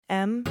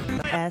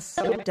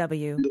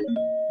MSW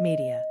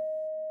Media.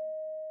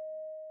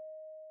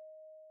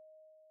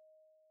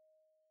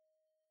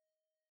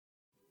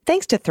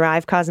 Thanks to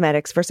Thrive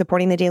Cosmetics for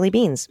supporting the Daily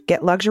Beans.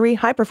 Get luxury,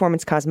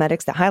 high-performance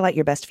cosmetics that highlight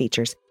your best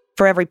features.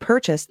 For every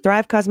purchase,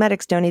 Thrive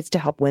Cosmetics donates to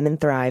help women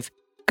thrive.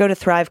 Go to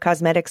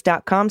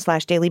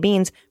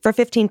thrivecosmetics.com/dailybeans for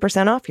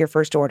 15% off your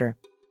first order.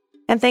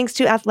 And thanks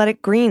to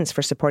Athletic Greens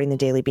for supporting the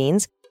Daily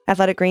Beans.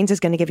 Athletic Greens is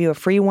going to give you a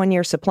free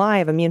 1-year supply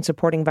of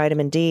immune-supporting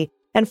vitamin D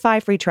and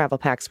 5 free travel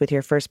packs with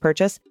your first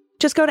purchase.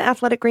 Just go to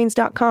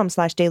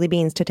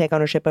athleticgreens.com/dailybeans to take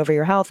ownership over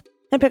your health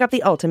and pick up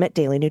the ultimate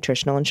daily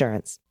nutritional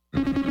insurance.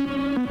 News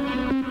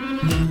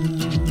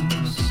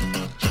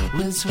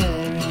with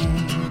swearing.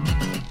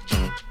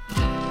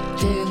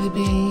 Daily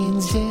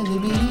Beans, Daily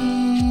Beans.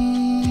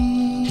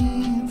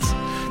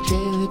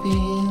 Daily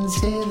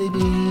Beans, Daily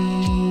Beans.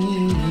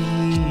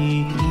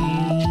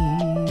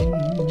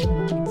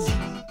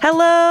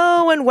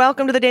 Hello and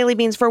welcome to the Daily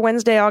Beans for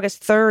Wednesday,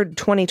 August 3rd,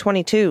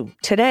 2022.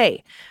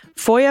 Today,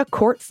 FOIA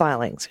court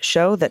filings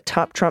show that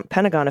top Trump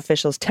Pentagon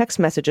officials' text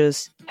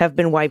messages have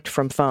been wiped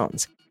from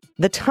phones.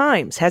 The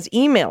Times has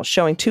emails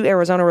showing 2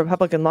 Arizona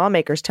Republican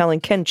lawmakers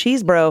telling Ken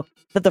Cheesebro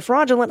that the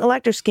fraudulent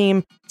elector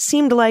scheme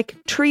seemed like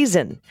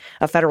treason.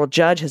 A federal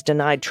judge has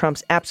denied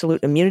Trump's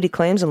absolute immunity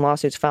claims in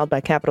lawsuits filed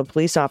by Capitol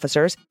Police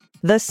officers.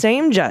 The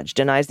same judge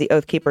denies the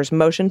Oath Keepers'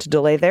 motion to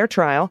delay their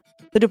trial.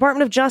 The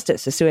Department of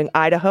Justice is suing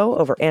Idaho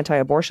over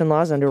anti-abortion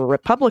laws under a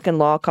Republican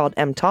law called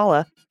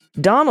EMTALA.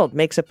 Donald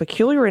makes a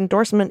peculiar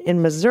endorsement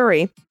in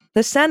Missouri.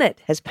 The Senate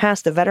has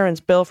passed the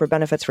Veterans Bill for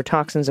benefits for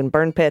toxins and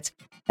burn pits.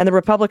 And the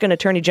Republican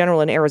Attorney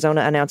General in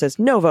Arizona announces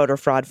no voter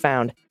fraud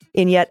found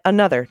in yet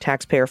another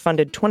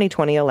taxpayer-funded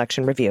 2020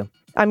 election review.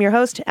 I'm your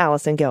host,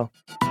 Allison Gill.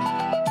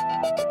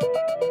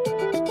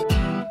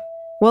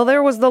 Well,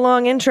 there was the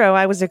long intro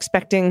I was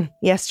expecting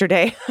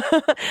yesterday.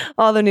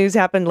 All the news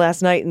happened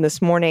last night and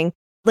this morning.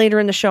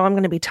 Later in the show, I'm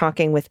going to be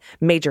talking with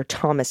Major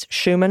Thomas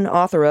Schueman,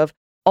 author of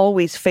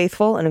Always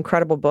Faithful, an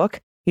incredible book.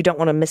 You don't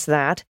want to miss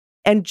that.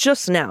 And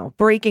just now,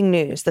 breaking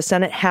news, the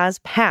Senate has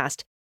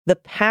passed the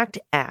PACT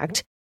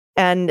Act,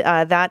 and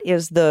that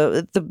is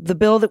the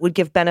bill that would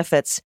give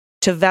benefits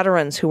to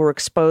veterans who were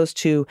exposed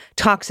to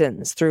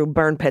toxins through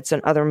burn pits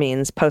and other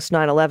means post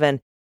 9/11,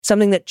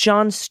 something that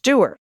Jon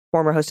Stewart,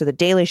 former host of The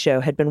Daily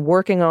Show, had been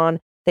working on.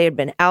 They had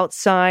been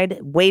outside,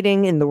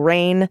 waiting in the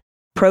rain,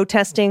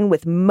 protesting,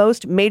 with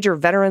most major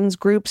veterans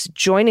groups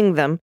joining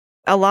them.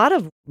 A lot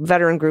of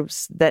veteran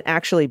groups that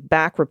actually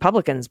back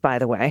Republicans, by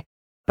the way,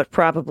 but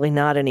probably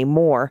not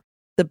anymore.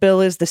 The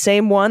bill is the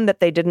same one that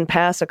they didn't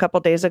pass a couple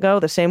days ago,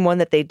 the same one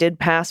that they did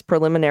pass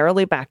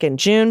preliminarily back in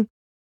June.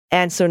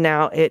 And so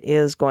now it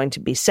is going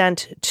to be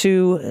sent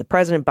to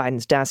President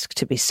Biden's desk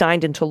to be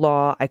signed into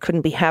law. I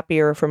couldn't be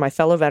happier for my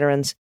fellow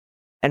veterans.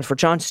 And for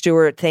Jon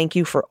Stewart, thank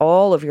you for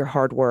all of your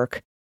hard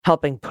work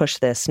helping push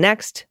this.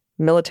 Next,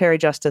 Military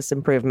Justice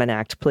Improvement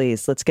Act,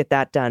 please. Let's get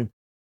that done.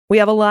 We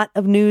have a lot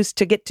of news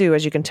to get to,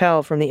 as you can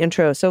tell from the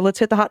intro. So let's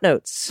hit the hot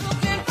notes.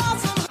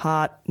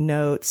 Hot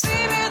notes.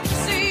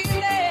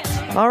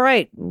 All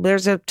right,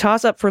 there's a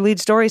toss-up for lead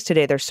stories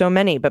today. There's so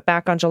many, but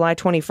back on July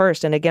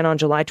 21st and again on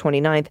July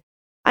 29th,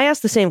 I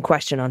asked the same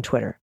question on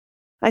Twitter.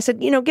 I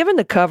said, given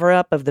the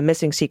cover-up of the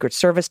missing Secret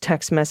Service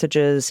text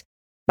messages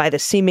by the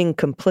seeming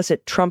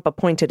complicit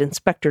Trump-appointed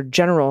Inspector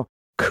General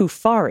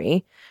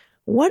Kufari,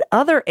 what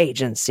other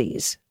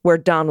agencies where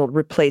Donald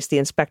replaced the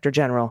Inspector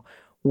General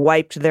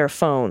wiped their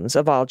phones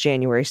of all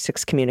January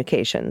 6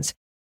 communications?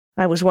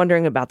 I was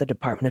wondering about the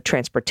Department of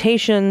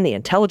Transportation, the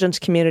intelligence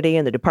community,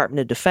 and the Department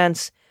of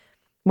Defense.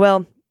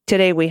 Well,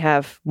 today we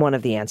have one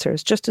of the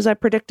answers. Just as I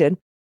predicted,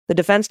 the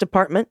Defense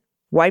Department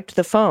wiped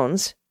the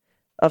phones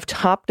of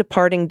top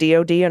departing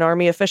DOD and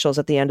Army officials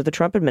at the end of the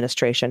Trump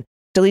administration,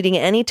 deleting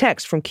any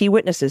text from key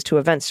witnesses to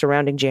events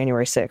surrounding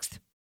January 6th.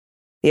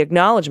 The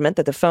acknowledgement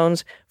that the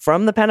phones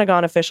from the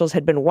Pentagon officials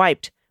had been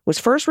wiped was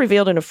first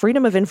revealed in a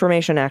Freedom of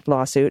Information Act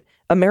lawsuit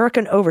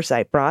American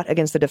Oversight brought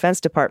against the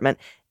Defense Department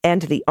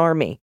and the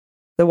Army.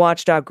 The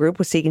watchdog group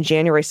was seeking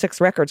January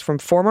 6 records from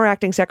former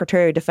Acting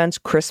Secretary of Defense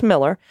Chris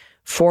Miller,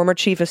 former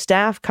Chief of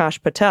Staff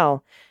Kash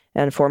Patel,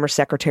 and former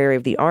Secretary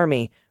of the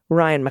Army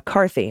Ryan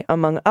McCarthy,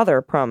 among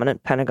other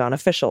prominent Pentagon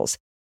officials,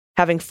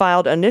 having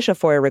filed initial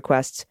FOIA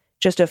requests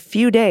just a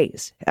few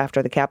days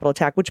after the Capitol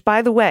attack, which,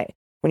 by the way,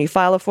 when you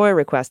file a FOIA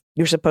request,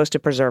 you're supposed to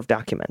preserve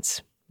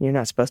documents. You're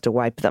not supposed to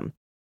wipe them.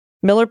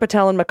 Miller,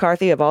 Patel, and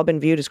McCarthy have all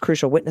been viewed as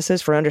crucial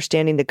witnesses for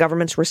understanding the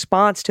government's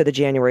response to the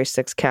January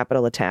 6th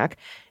Capitol attack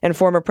and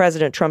former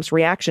President Trump's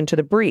reaction to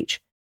the breach.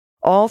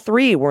 All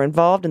three were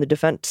involved in the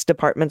Defense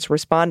Department's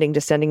responding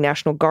to sending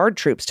National Guard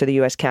troops to the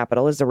U.S.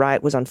 Capitol as the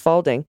riot was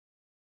unfolding.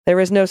 There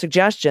is no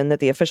suggestion that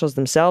the officials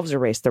themselves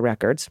erased the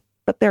records,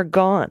 but they're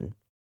gone.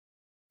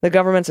 The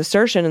government's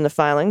assertion in the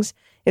filings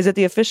is that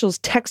the officials'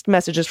 text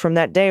messages from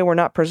that day were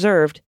not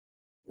preserved.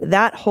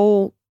 That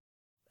whole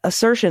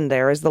assertion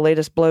there is the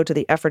latest blow to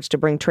the efforts to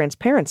bring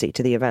transparency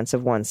to the events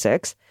of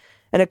 1/6,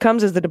 and it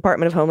comes as the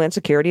Department of Homeland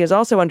Security is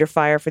also under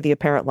fire for the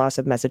apparent loss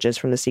of messages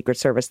from the Secret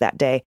Service that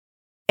day,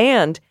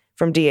 and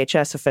from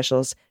DHS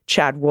officials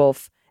Chad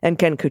Wolf and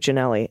Ken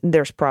Cuccinelli.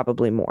 There's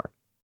probably more.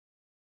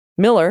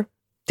 Miller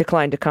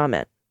declined to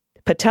comment.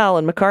 Patel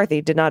and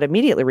McCarthy did not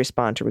immediately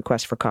respond to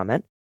requests for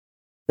comment.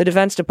 The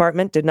Defense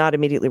Department did not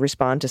immediately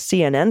respond to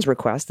CNN's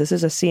request. This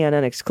is a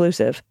CNN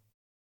exclusive.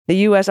 The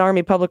U.S.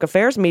 Army Public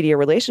Affairs Media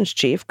Relations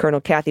Chief,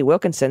 Colonel Kathy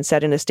Wilkinson,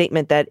 said in a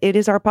statement that it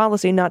is our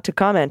policy not to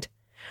comment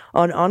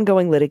on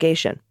ongoing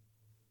litigation.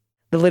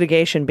 The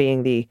litigation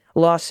being the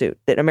lawsuit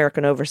that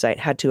American Oversight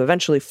had to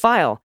eventually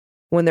file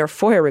when their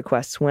FOIA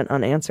requests went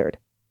unanswered.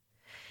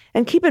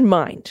 And keep in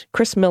mind,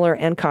 Chris Miller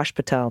and Kash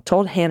Patel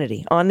told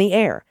Hannity on the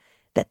air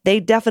that they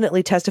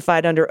definitely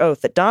testified under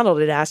oath that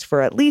Donald had asked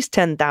for at least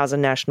 10,000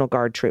 National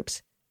Guard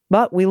troops.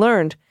 But we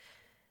learned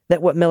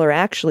that what Miller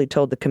actually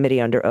told the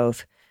committee under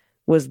oath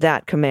was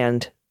that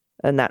command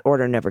and that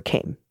order never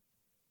came.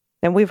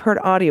 And we've heard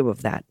audio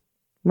of that.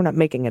 We're not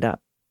making it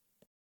up.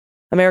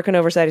 American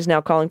Oversight is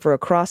now calling for a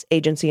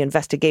cross-agency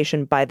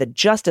investigation by the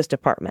Justice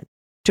Department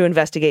to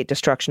investigate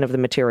destruction of the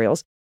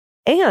materials.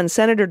 And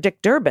Senator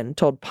Dick Durbin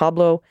told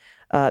Pablo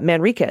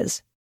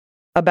Manriquez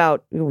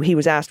about, he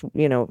was asked,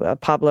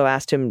 Pablo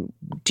asked him,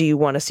 do you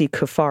want to see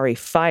Kufari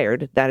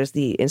fired? That is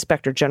the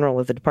Inspector General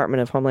of the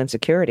Department of Homeland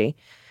Security.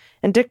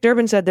 And Dick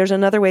Durbin said there's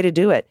another way to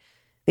do it.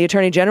 The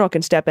Attorney General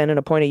can step in and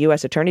appoint a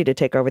U.S. attorney to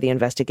take over the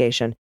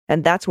investigation.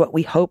 And that's what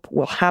we hope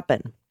will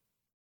happen.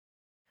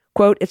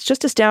 Quote, it's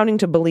just astounding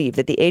to believe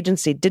that the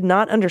agency did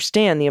not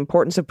understand the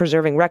importance of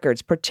preserving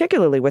records,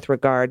 particularly with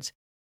regards,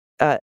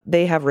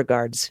 they have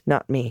regards,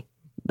 not me,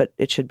 but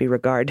it should be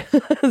regard.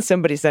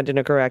 Somebody sent in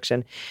a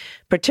correction.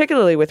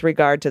 Particularly with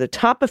regard to the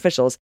top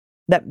officials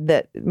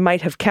that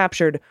might have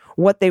captured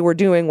what they were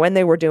doing, when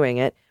they were doing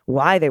it,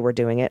 why they were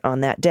doing it on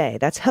that day.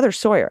 That's Heather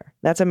Sawyer.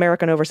 That's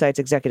American Oversight's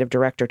executive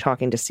director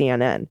talking to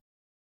CNN.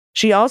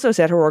 She also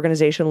said her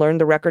organization learned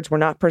the records were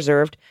not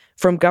preserved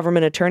from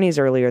government attorneys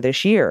earlier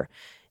this year.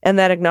 And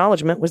that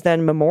acknowledgement was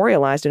then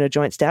memorialized in a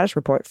joint status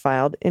report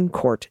filed in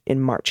court in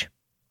March.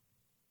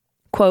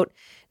 Quote,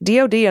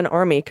 DOD and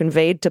Army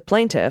conveyed to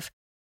plaintiff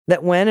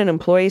that when an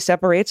employee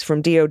separates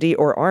from DOD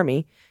or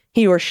Army,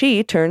 he or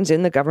she turns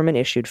in the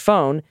government-issued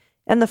phone,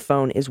 and the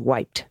phone is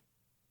wiped.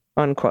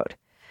 Unquote.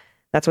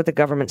 That's what the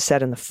government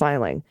said in the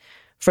filing.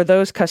 For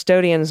those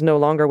custodians no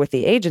longer with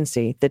the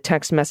agency, the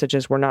text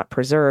messages were not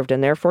preserved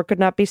and therefore could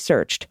not be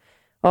searched,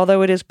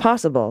 although it is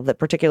possible that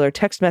particular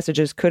text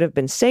messages could have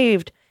been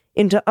saved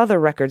into other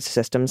records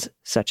systems,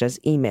 such as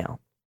email.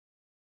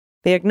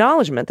 The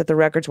acknowledgement that the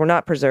records were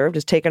not preserved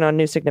has taken on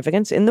new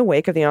significance in the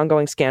wake of the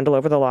ongoing scandal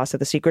over the loss of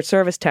the Secret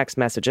Service text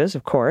messages,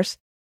 of course.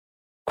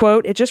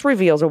 Quote, it just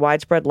reveals a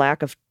widespread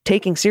lack of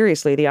taking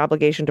seriously the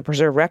obligation to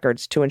preserve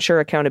records, to ensure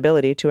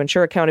accountability to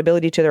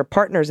their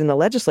partners in the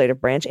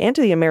legislative branch and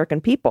to the American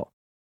people.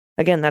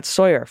 Again, that's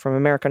Sawyer from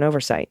American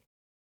Oversight.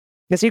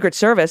 The Secret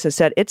Service has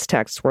said its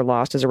texts were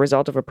lost as a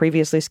result of a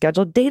previously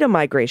scheduled data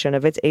migration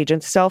of its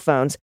agents' cell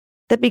phones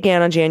that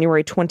began on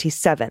January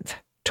 27th,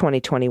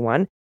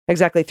 2021,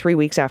 exactly 3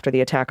 weeks after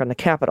the attack on the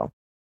Capitol.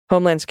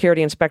 Homeland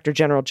Security Inspector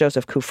General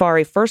Joseph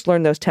Kufari first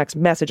learned those text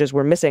messages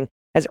were missing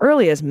as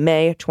early as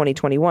May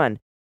 2021,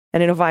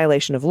 and in a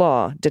violation of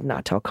law, did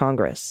not tell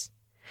Congress.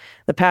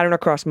 The pattern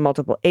across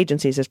multiple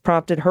agencies has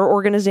prompted her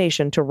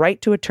organization to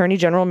write to Attorney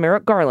General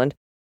Merrick Garland,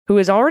 who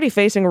is already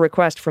facing a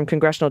request from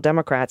congressional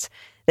Democrats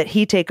that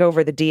he take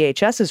over the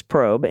DHS's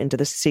probe into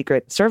the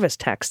Secret Service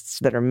texts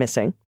that are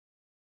missing.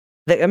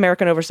 The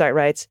American Oversight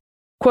writes,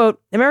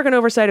 quote, American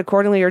Oversight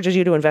accordingly urges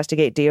you to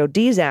investigate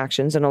DOD's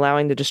actions in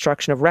allowing the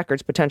destruction of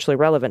records potentially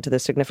relevant to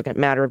this significant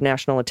matter of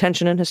national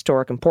attention and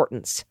historic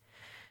importance.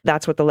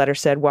 That's what the letter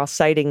said while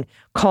citing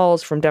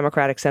calls from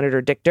Democratic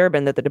Senator Dick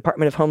Durbin that the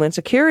Department of Homeland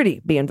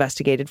Security be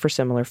investigated for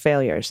similar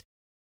failures.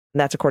 And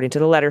that's according to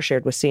the letter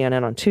shared with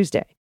CNN on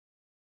Tuesday.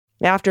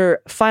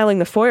 After filing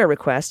the FOIA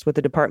request with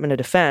the Department of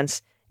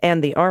Defense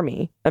and the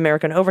Army,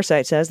 American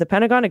Oversight says the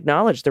Pentagon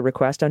acknowledged the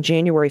request on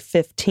January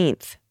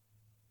 15th.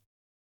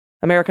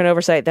 American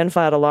Oversight then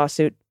filed a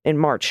lawsuit in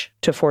March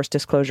to force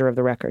disclosure of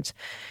the records.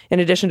 In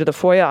addition to the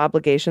FOIA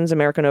obligations,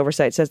 American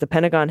Oversight says the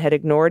Pentagon had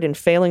ignored in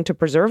failing to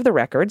preserve the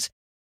records.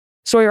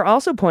 Sawyer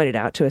also pointed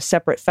out to a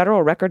separate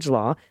federal records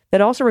law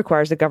that also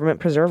requires the government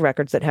preserve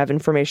records that have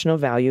informational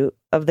value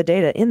of the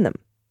data in them.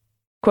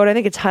 Quote, I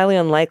think it's highly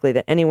unlikely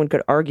that anyone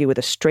could argue with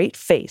a straight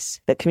face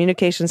that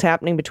communications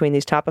happening between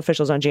these top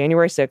officials on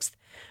January 6th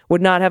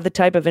would not have the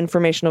type of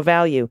informational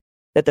value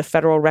that the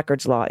federal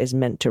records law is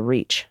meant to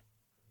reach.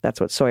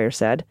 That's what Sawyer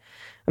said.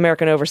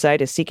 American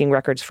Oversight is seeking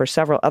records for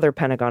several other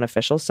Pentagon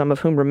officials, some of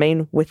whom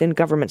remain within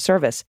government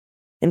service,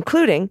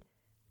 including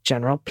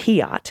General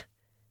Piat,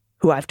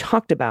 who I've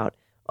talked about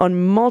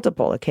on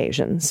multiple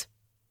occasions.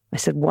 I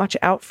said, watch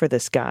out for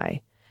this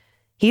guy.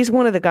 He's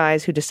one of the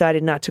guys who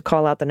decided not to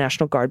call out the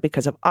National Guard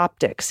because of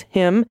optics.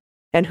 Him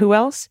and who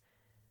else?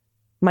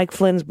 Mike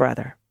Flynn's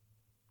brother.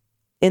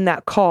 In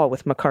that call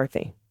with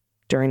McCarthy,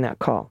 during that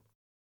call.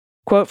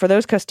 Quote, for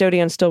those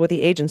custodians still with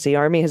the agency,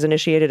 Army has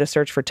initiated a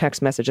search for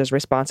text messages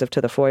responsive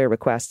to the FOIA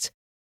requests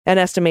and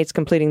estimates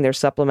completing their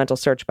supplemental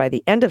search by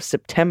the end of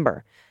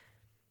September.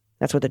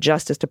 That's what the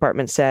Justice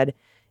Department said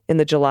in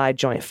the July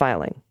joint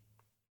filing.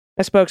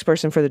 A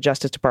spokesperson for the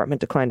Justice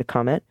Department declined to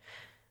comment.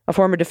 A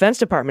former Defense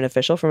Department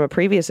official from a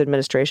previous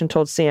administration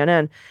told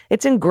CNN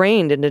it's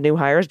ingrained into new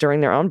hires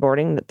during their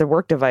onboarding that the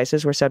work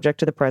devices were subject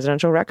to the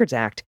Presidential Records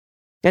Act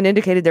and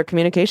indicated their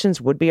communications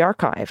would be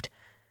archived.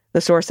 The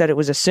source said it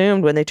was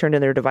assumed when they turned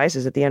in their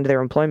devices at the end of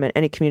their employment,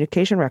 any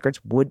communication records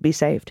would be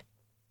saved.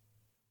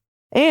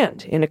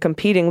 And in a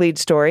competing lead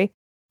story,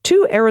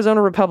 2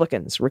 Arizona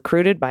Republicans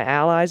recruited by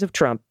allies of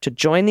Trump to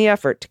join the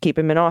effort to keep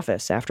him in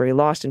office after he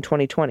lost in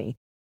 2020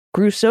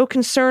 grew so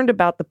concerned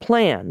about the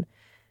plan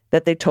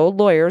that they told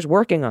lawyers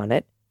working on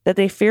it that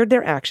they feared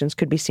their actions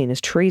could be seen as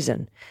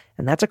treason.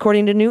 And that's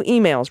according to new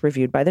emails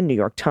reviewed by the New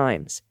York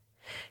Times.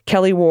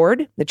 Kelly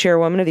Ward, the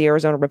chairwoman of the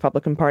Arizona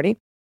Republican Party,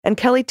 and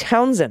Kelly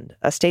Townsend,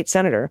 a state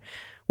senator,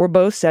 were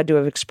both said to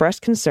have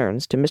expressed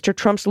concerns to Mr.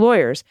 Trump's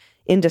lawyers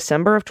in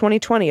December of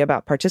 2020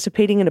 about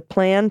participating in a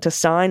plan to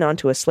sign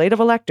onto a slate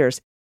of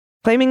electors,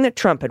 claiming that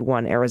Trump had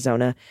won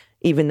Arizona,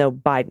 even though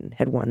Biden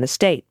had won the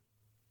state.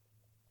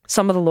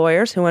 Some of the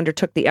lawyers who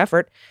undertook the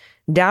effort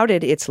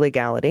doubted its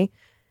legality,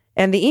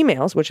 and the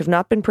emails, which have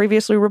not been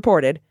previously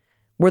reported,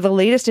 were the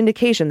latest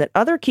indication that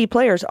other key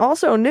players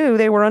also knew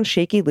they were on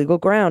shaky legal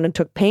ground and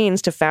took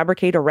pains to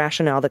fabricate a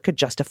rationale that could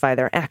justify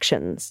their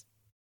actions.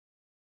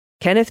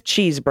 Kenneth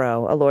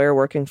Cheesebro, a lawyer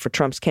working for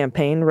Trump's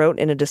campaign, wrote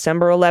in a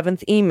December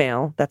 11th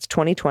email, that's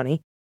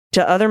 2020,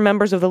 to other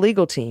members of the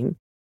legal team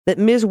that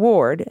Ms.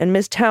 Ward and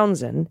Ms.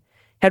 Townsend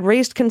had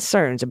raised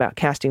concerns about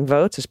casting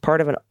votes as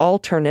part of an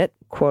alternate,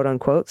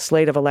 quote-unquote,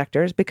 slate of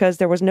electors because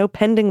there was no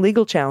pending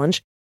legal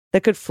challenge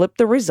that could flip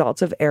the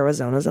results of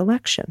Arizona's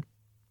election.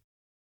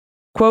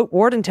 Quote,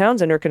 Ward and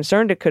Townsend are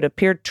concerned it could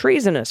appear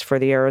treasonous for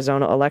the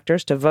Arizona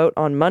electors to vote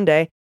on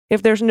Monday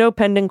if there's no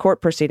pending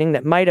court proceeding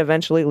that might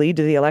eventually lead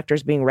to the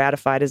electors being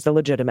ratified as the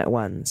legitimate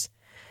ones.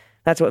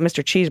 That's what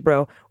Mr.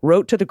 Cheesebro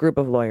wrote to the group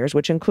of lawyers,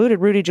 which included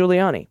Rudy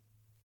Giuliani.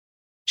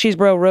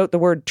 Cheesebro wrote the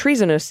word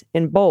treasonous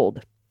in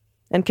bold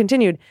and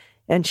continued,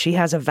 and she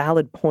has a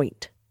valid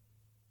point.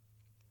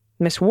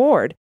 Miss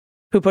Ward,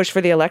 who pushed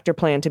for the elector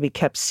plan to be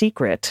kept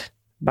secret,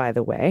 by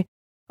the way,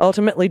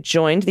 ultimately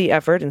joined the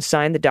effort and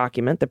signed the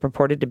document that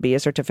purported to be a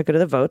certificate of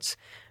the votes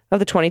of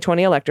the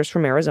 2020 electors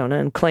from Arizona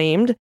and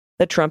claimed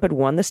that Trump had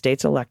won the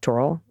state's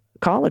electoral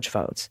college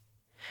votes.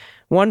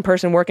 One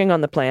person working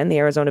on the plan, the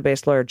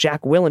Arizona-based lawyer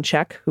Jack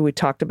Willencheck, who we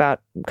talked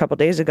about a couple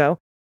days ago,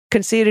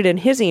 conceded in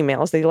his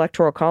emails the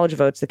electoral college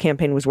votes the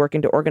campaign was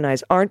working to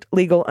organize aren't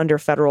legal under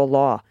federal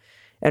law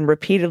and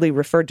repeatedly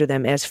referred to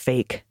them as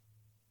fake.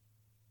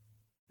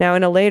 Now,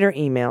 in a later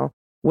email,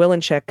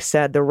 Willencheck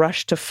said the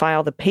rush to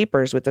file the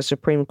papers with the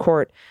Supreme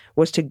Court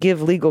was to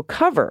give legal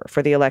cover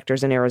for the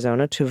electors in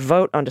Arizona to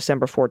vote on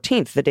December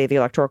 14th, the day the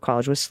Electoral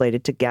College was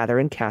slated to gather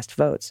and cast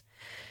votes.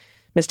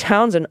 Ms.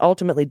 Townsend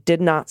ultimately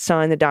did not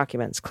sign the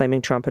documents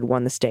claiming Trump had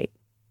won the state.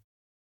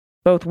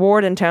 Both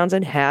Ward and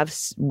Townsend have,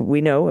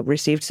 we know,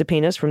 received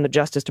subpoenas from the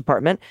Justice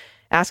Department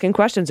asking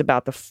questions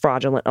about the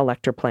fraudulent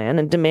elector plan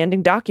and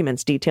demanding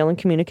documents detailing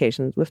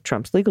communications with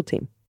Trump's legal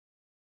team.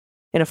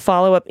 In a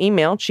follow-up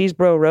email,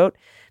 Cheesebro wrote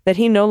that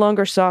he no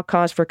longer saw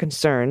cause for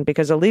concern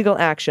because a legal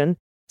action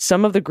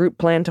some of the group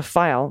planned to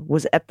file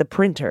was at the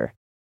printer,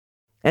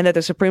 and that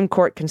the Supreme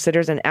Court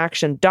considers an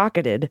action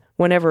docketed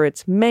whenever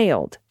it's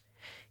mailed.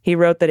 He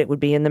wrote that it would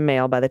be in the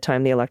mail by the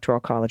time the Electoral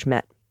College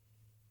met.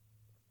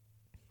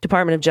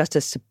 Department of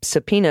Justice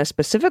subpoena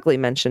specifically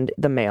mentioned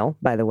the mail,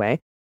 by the way,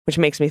 which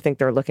makes me think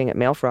they're looking at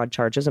mail fraud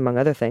charges, among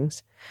other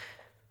things.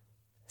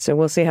 So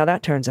we'll see how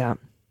that turns out.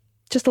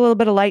 Just a little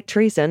bit of light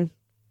treason.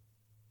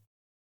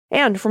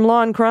 And from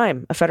Law and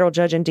Crime, a federal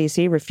judge in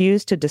D.C.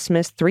 refused to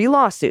dismiss 3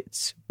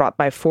 lawsuits brought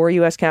by 4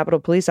 U.S. Capitol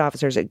Police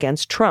officers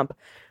against Trump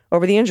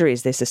over the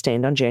injuries they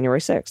sustained on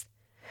January 6th.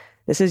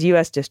 This is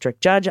U.S. District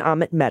Judge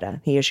Amit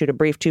Mehta. He issued a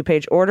brief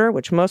 2-page order,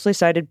 which mostly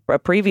cited a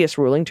previous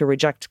ruling to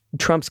reject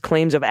Trump's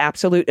claims of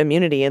absolute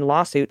immunity in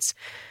lawsuits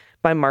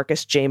by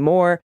Marcus J.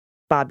 Moore,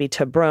 Bobby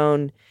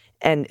Tabrone,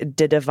 and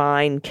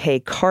DeDivine K.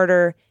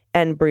 Carter,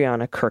 and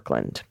Breonna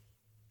Kirkland.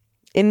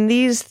 In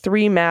these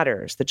 3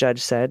 matters, the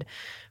judge said,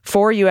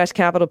 4 U.S.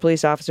 Capitol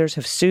Police officers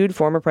have sued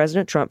former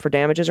President Trump for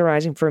damages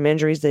arising from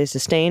injuries they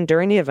sustained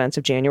during the events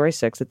of January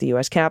 6th at the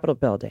U.S. Capitol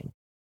building.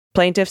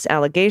 Plaintiffs'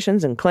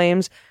 allegations and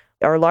claims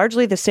are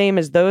largely the same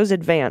as those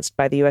advanced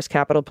by the U.S.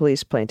 Capitol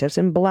Police plaintiffs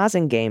in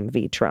Blasingame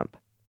v. Trump.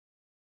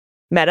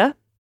 Mehta,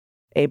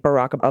 a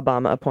Barack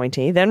Obama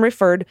appointee, then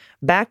referred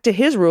back to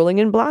his ruling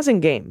in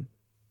Blasingame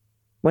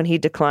when he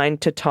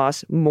declined to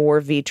toss Moore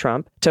v.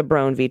 Trump,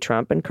 Tabrone v.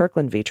 Trump, and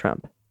Kirkland v.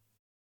 Trump.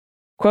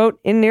 Quote,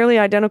 in nearly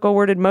identical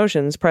worded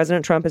motions,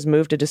 President Trump has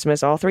moved to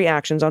dismiss all 3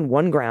 actions on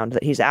one ground,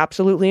 that he's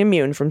absolutely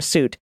immune from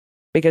suit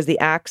because the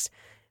acts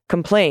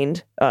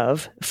complained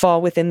of fall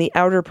within the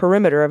outer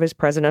perimeter of his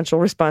presidential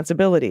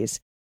responsibilities.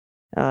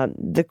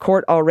 The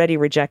court already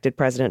rejected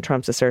President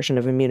Trump's assertion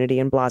of immunity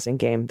in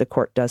Blasingame. The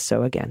court does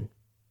so again.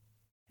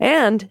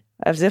 And,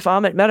 as if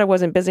Amit Mehta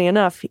wasn't busy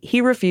enough,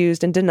 he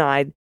refused and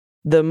denied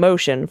the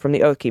motion from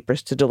the Oath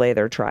Keepers to delay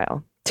their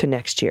trial to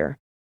next year.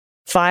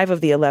 5 of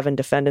the 11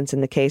 defendants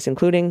in the case,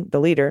 including the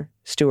leader,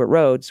 Stuart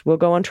Rhodes, will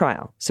go on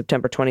trial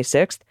September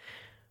 26th,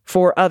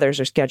 4 others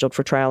are scheduled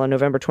for trial on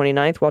November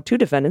 29th, while 2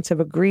 defendants have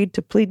agreed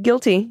to plead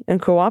guilty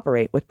and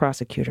cooperate with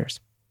prosecutors.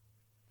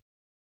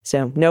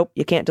 So, nope,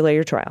 you can't delay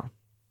your trial.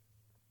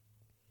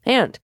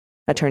 And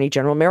Attorney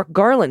General Merrick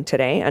Garland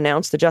today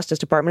announced the Justice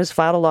Department has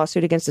filed a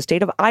lawsuit against the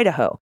state of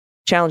Idaho,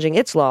 challenging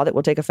its law that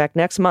will take effect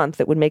next month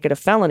that would make it a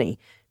felony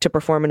to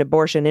perform an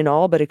abortion in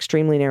all but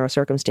extremely narrow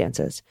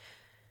circumstances.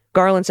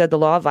 Garland said the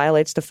law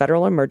violates the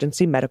Federal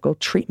Emergency Medical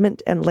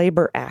Treatment and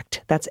Labor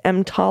Act, that's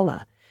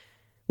EMTALA,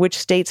 which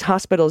states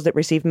hospitals that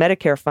receive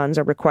Medicare funds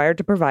are required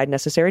to provide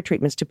necessary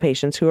treatments to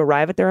patients who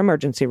arrive at their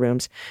emergency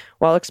rooms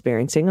while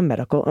experiencing a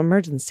medical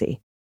emergency.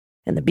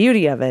 And the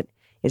beauty of it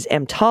is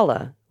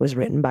EMTALA was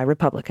written by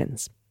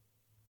Republicans.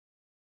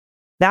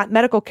 That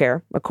medical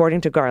care,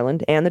 according to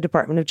Garland and the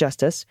Department of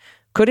Justice,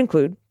 could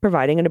include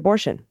providing an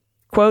abortion.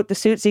 Quote, the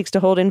suit seeks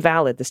to hold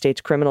invalid the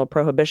state's criminal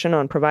prohibition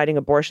on providing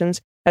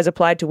abortions as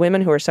applied to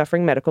women who are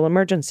suffering medical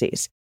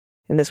emergencies.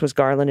 And this was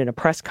Garland in a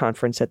press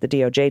conference at the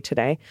DOJ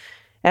today.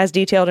 As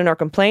detailed in our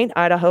complaint,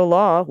 Idaho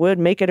law would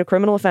make it a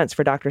criminal offense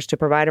for doctors to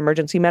provide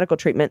emergency medical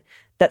treatment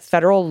that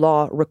federal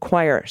law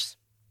requires.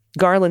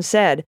 Garland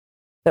said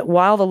that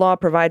while the law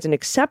provides an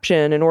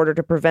exception in order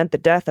to prevent the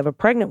death of a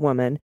pregnant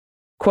woman,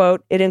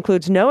 quote, it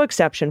includes no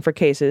exception for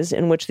cases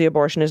in which the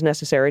abortion is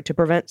necessary to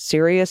prevent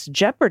serious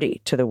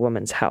jeopardy to the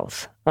woman's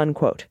health,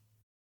 unquote.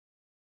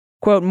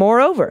 Quote,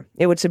 moreover,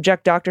 it would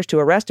subject doctors to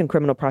arrest and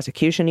criminal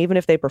prosecution even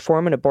if they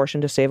perform an abortion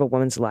to save a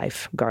woman's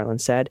life,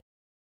 Garland said.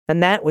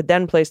 And that would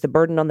then place the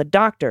burden on the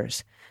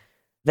doctors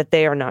that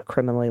they are not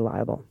criminally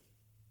liable.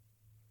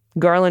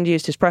 Garland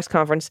used his press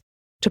conference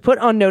to put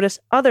on notice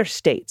other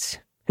states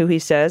who he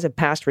says have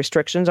passed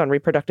restrictions on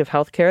reproductive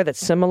health care that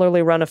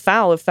similarly run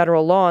afoul of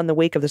federal law in the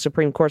wake of the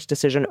Supreme Court's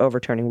decision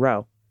overturning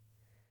Roe.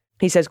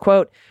 He says,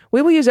 quote,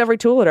 we will use every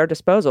tool at our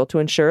disposal to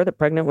ensure that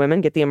pregnant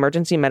women get the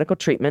emergency medical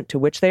treatment to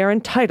which they are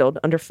entitled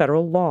under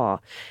federal law,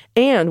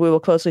 and we will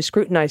closely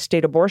scrutinize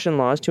state abortion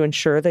laws to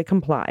ensure they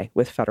comply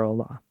with federal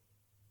law.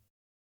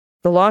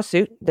 The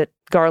lawsuit that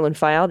Garland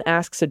filed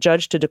asks a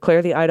judge to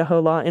declare the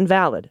Idaho law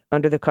invalid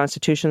under the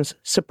Constitution's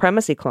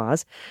Supremacy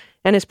Clause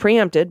and is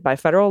preempted by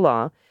federal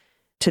law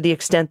to the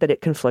extent that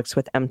it conflicts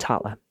with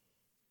EMTALA.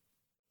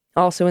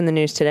 Also in the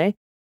news today,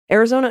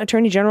 Arizona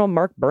Attorney General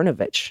Mark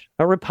Brnovich,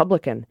 a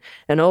Republican,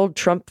 an old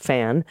Trump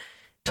fan,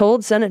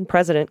 told Senate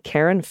President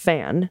Karen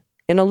Fann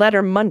in a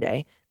letter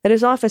Monday that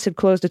his office had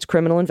closed its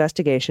criminal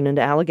investigation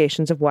into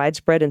allegations of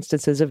widespread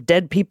instances of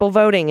dead people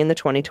voting in the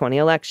 2020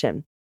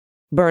 election.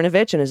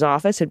 Brnovich and his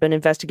office had been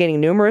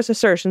investigating numerous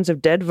assertions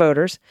of dead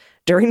voters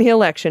during the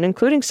election,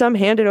 including some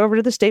handed over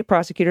to the state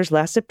prosecutors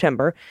last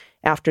September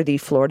after the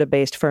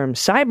Florida-based firm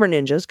Cyber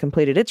Ninjas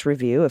completed its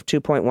review of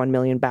 2.1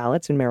 million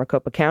ballots in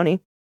Maricopa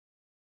County.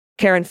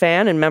 Karen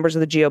Fann and members of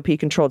the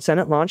GOP-controlled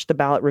Senate launched the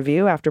ballot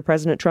review after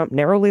President Trump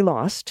narrowly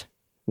lost.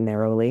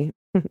 Narrowly.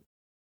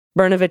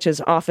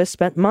 Brnovich's office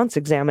spent months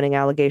examining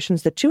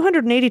allegations that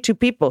 282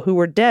 people who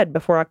were dead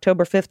before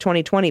October 5th,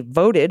 2020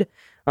 voted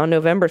on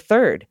November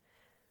 3rd.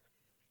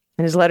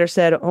 And his letter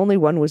said only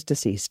one was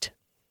deceased.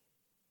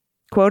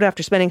 Quote,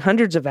 after spending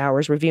hundreds of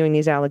hours reviewing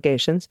these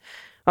allegations,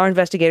 our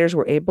investigators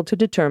were able to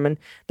determine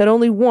that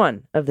only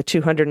one of the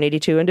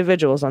 282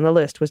 individuals on the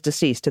list was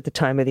deceased at the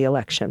time of the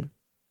election.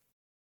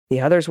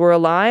 The others were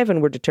alive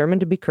and were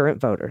determined to be current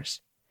voters.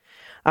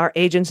 Our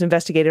agents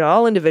investigated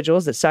all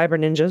individuals that Cyber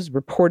Ninjas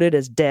reported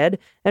as dead,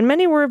 and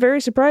many were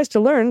very surprised to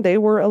learn they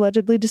were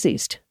allegedly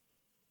deceased,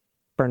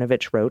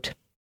 Brnovich wrote.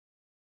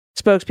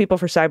 Spokespeople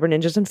for Cyber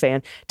Ninjas and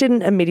Fan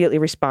didn't immediately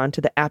respond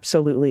to the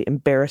absolutely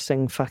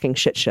embarrassing fucking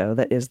shit show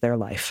that is their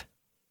life.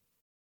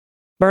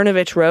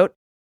 Brnovich wrote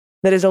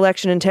that his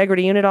election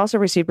integrity unit also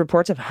received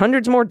reports of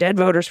hundreds more dead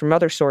voters from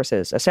other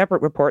sources. A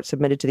separate report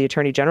submitted to the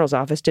Attorney General's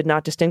office did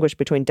not distinguish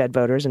between dead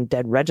voters and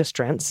dead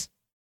registrants.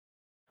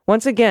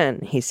 Once again,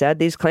 he said,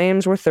 these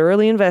claims were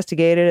thoroughly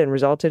investigated and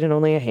resulted in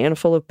only a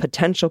handful of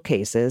potential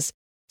cases.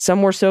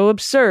 Some were so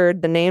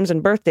absurd, the names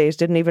and birthdays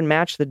didn't even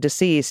match the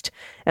deceased,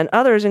 and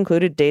others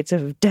included dates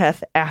of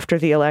death after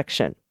the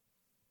election.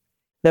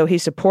 Though he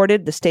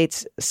supported the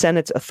state's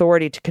Senate's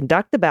authority to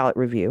conduct the ballot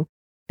review,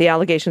 the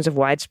allegations of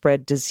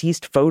widespread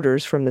deceased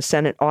voters from the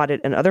Senate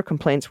audit and other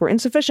complaints were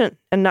insufficient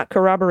and not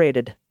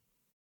corroborated.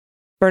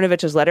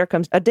 Brnovich's letter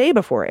comes a day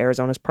before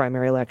Arizona's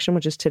primary election,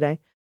 which is today,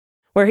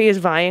 where he is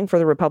vying for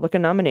the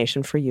Republican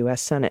nomination for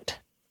U.S. Senate.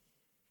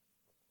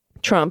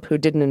 Trump, who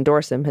didn't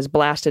endorse him, has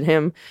blasted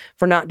him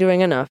for not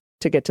doing enough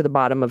to get to the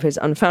bottom of his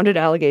unfounded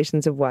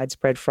allegations of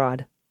widespread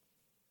fraud.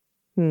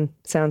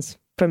 Sounds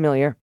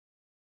familiar.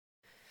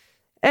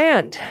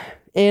 And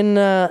in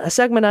a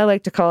segment I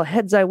like to call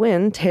Heads I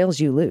Win, Tails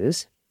You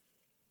Lose,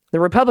 the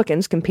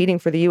Republicans competing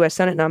for the U.S.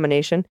 Senate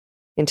nomination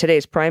in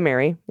today's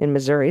primary in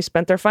Missouri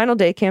spent their final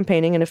day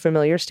campaigning in a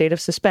familiar state of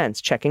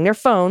suspense, checking their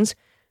phones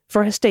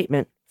for a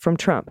statement from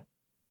Trump.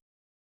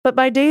 But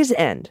by day's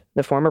end,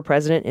 the former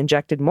president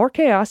injected more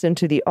chaos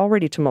into the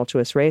already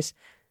tumultuous race,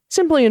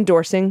 simply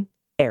endorsing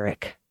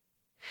Eric,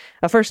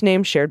 a first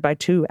name shared by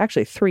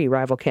three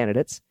rival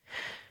candidates,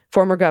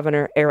 former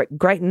Governor Eric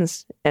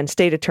Greitens and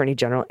State Attorney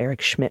General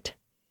Eric Schmidt.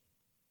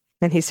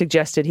 and he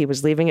suggested he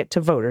was leaving it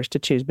to voters to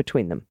choose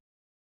between them.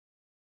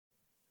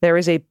 There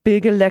is a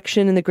big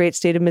election in the great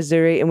state of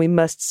Missouri, and we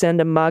must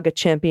send a MAGA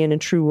champion and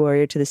true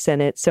warrior to the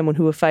Senate, someone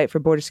who will fight for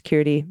border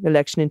security,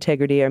 election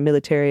integrity, our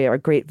military, our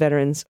great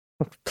veterans.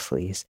 Oh,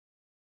 please.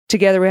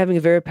 Together, we're having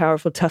a very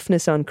powerful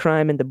toughness on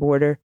crime and the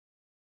border.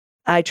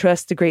 I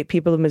trust the great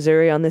people of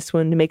Missouri on this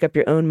one to make up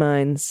your own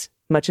minds,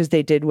 much as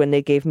they did when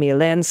they gave me a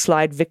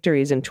landslide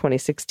victories in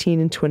 2016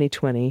 and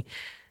 2020.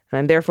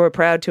 I'm therefore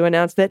proud to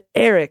announce that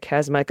Eric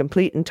has my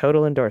complete and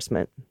total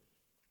endorsement.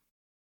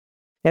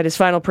 At his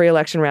final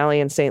pre-election rally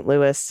in St.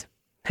 Louis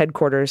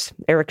headquarters,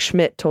 Eric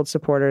Schmidt told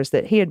supporters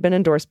that he had been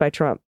endorsed by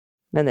Trump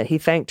and that he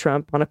thanked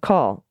Trump on a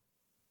call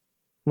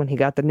when he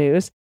got the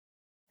news.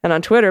 And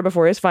on Twitter,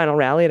 before his final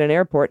rally at an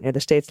airport near the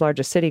state's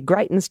largest city,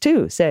 Greitens,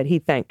 too, said he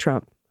thanked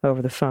Trump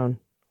over the phone.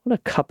 What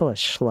a couple of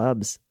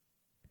schlubs.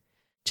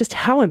 Just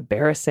how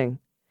embarrassing.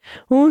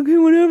 Oh, okay,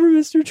 whatever,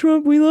 Mr.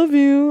 Trump, we love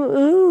you.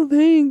 Oh,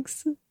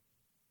 thanks.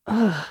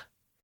 Ugh.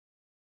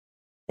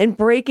 And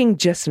breaking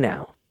just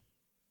now,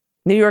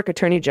 New York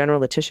Attorney General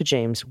Letitia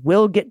James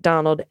will get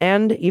Donald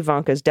and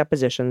Ivanka's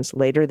depositions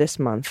later this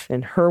month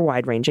in her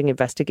wide-ranging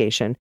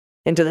investigation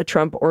into the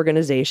Trump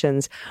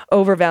organization's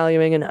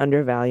overvaluing and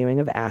undervaluing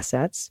of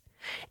assets.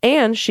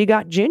 And she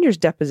got Junior's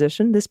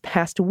deposition this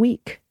past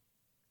week.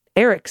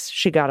 Eric's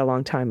she got a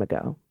long time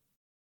ago.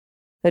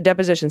 The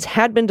depositions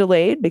had been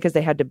delayed because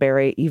they had to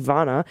bury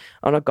Ivana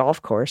on a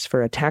golf course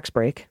for a tax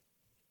break.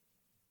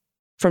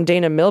 From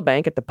Dana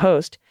Milbank at The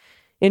Post,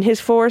 in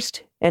his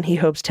forced, and he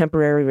hopes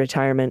temporary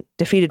retirement,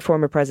 defeated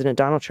former President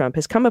Donald Trump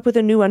has come up with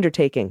a new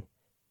undertaking.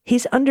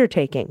 He's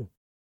undertaking.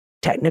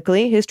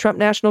 Technically, his Trump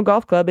National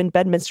Golf Club in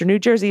Bedminster, New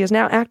Jersey is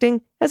now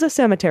acting as a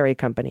cemetery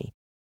company.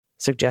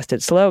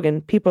 Suggested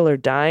slogan, people are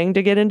dying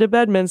to get into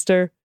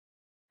Bedminster.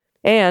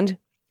 And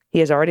he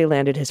has already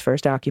landed his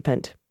first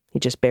occupant. He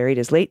just buried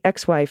his late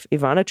ex-wife,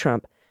 Ivana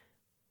Trump,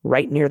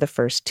 right near the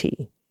first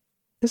tee.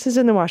 This is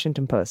in the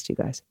Washington Post, you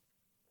guys.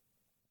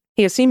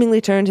 He has seemingly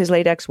turned his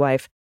late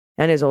ex-wife,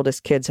 and his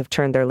oldest kids have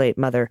turned their late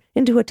mother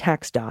into a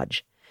tax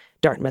dodge.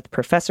 Dartmouth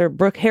professor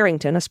Brooke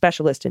Harrington, a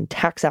specialist in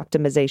tax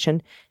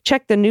optimization,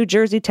 checked the New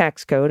Jersey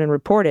tax code and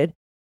reported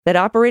that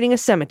operating a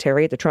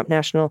cemetery at the Trump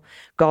National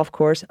Golf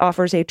Course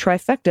offers a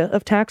trifecta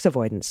of tax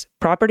avoidance: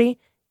 property,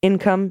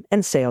 income,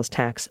 and sales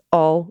tax,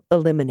 all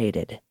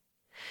eliminated.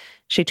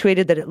 She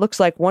tweeted that it looks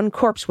like one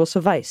corpse will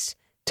suffice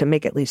to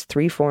make at least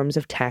 3 forms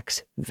of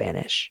tax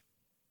vanish.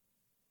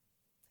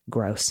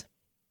 Gross.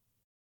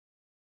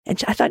 And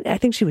I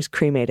think she was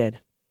cremated.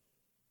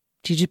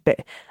 I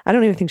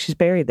don't even think she's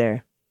buried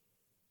there.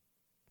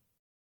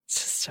 It's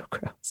just so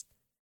gross.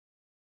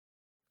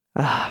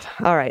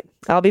 All right.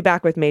 I'll be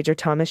back with Major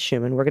Thomas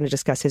Schueman. We're going to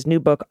discuss his new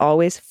book,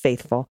 Always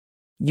Faithful.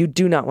 You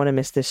do not want to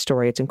miss this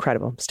story. It's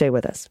incredible. Stay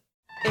with us.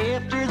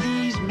 After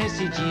these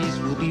messages,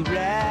 we'll be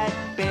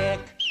right back.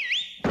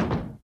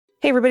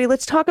 Hey, everybody,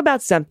 let's talk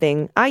about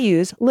something I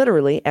use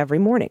literally every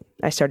morning.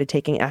 I started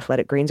taking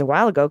Athletic Greens a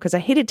while ago because I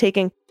hated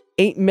taking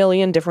 8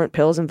 million different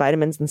pills and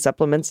vitamins and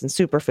supplements and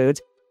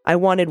superfoods. I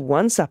wanted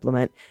one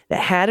supplement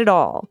that had it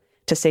all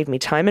to save me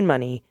time and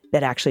money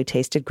that actually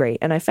tasted great.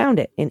 And I found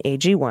it in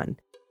AG1.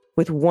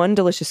 With one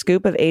delicious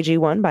scoop of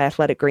AG1 by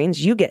Athletic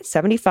Greens, you get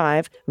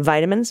 75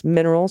 vitamins,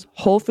 minerals,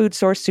 whole food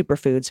source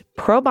superfoods,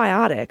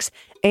 probiotics,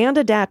 and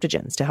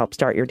adaptogens to help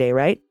start your day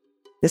right.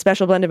 The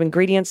special blend of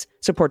ingredients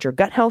supports your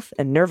gut health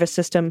and nervous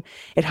system.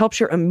 It helps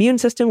your immune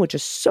system, which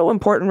is so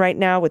important right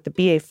now with the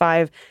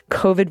BA.5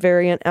 COVID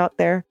variant out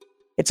there.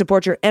 It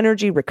supports your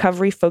energy,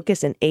 recovery,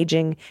 focus, and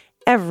aging.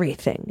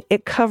 Everything.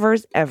 It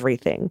covers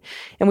everything.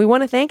 And we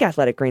want to thank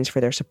Athletic Greens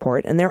for their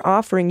support, and they're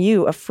offering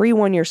you a free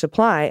 1-year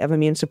supply of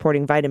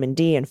immune-supporting vitamin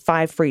D and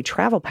 5 free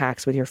travel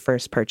packs with your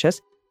first purchase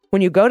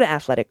when you go to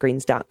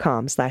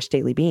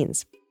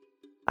athleticgreens.com/dailybeans.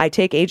 I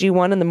take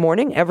AG1 in the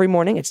morning. Every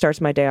morning, it starts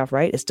my day off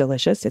right. It's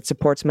delicious. It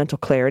supports mental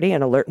clarity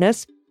and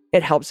alertness.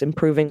 It helps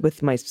improving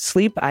with my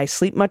sleep. I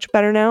sleep much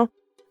better now.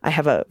 I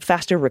have a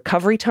faster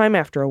recovery time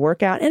after a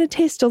workout, and it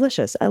tastes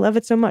delicious. I love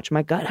it so much.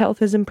 My gut health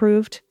has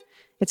improved.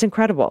 It's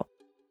incredible.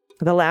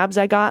 The labs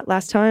I got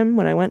last time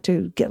when I went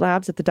to get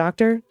labs at the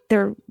doctor,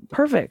 they're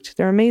perfect.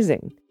 They're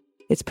amazing.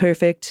 It's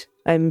perfect.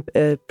 I'm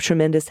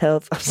tremendous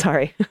health. I'm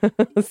sorry.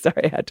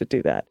 Sorry I had to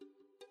do that.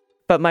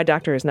 But my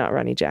doctor is not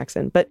Ronnie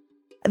Jackson. But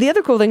the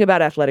other cool thing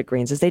about Athletic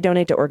Greens is they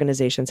donate to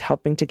organizations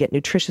helping to get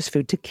nutritious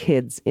food to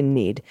kids in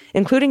need,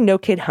 including No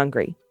Kid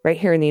Hungry, right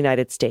here in the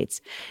United States.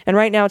 And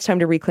right now it's time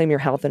to reclaim your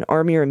health and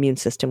arm your immune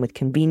system with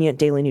convenient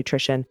daily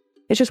nutrition.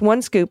 It's just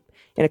one scoop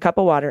in a cup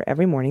of water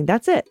every morning.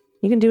 That's it.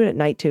 You can do it at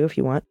night too if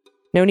you want.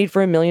 No need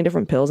for a million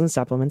different pills and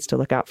supplements to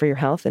look out for your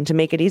health. And to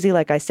make it easy,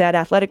 like I said,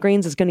 Athletic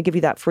Greens is going to give you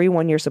that free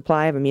 1-year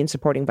supply of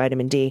immune-supporting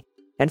vitamin D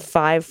and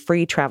 5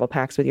 free travel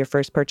packs with your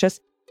first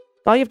purchase.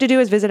 All you have to do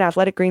is visit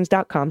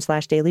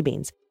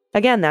athleticgreens.com/dailybeans.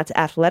 Again, that's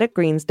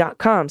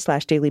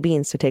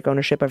athleticgreens.com/dailybeans to take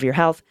ownership of your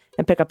health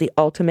and pick up the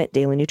ultimate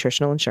daily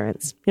nutritional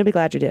insurance. You'll be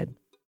glad you did.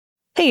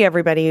 Hey,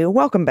 everybody.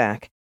 Welcome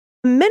back.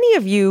 Many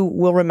of you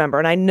will remember,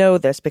 and I know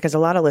this because a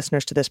lot of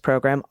listeners to this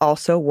program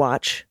also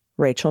watch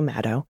Rachel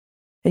Maddow.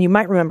 And you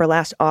might remember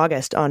last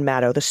August on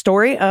Maddow, the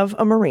story of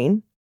a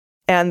Marine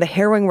and the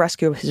harrowing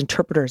rescue of his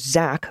interpreter,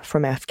 Zach,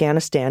 from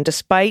Afghanistan,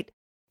 despite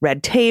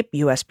red tape,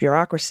 U.S.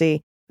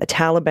 bureaucracy, the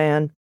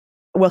Taliban.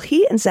 Well,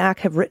 he and Zach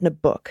have written a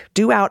book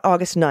due out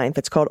August 9th.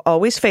 It's called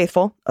Always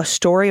Faithful, a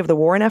story of the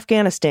war in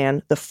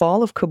Afghanistan, the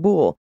fall of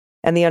Kabul,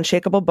 and the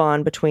unshakable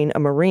bond between a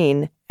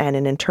Marine and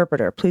an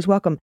interpreter. Please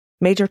welcome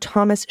Major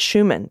Thomas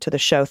Schueman to the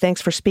show.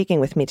 Thanks for speaking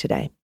with me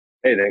today.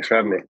 Hey, thanks for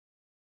having me.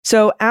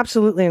 So,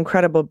 absolutely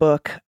incredible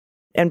book.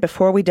 And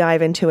before we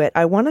dive into it,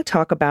 I want to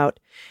talk about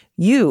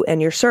you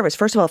and your service.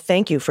 First of all,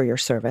 thank you for your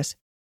service.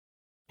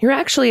 You're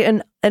actually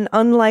an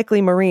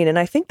unlikely Marine, and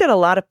I think that a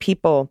lot of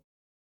people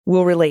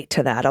will relate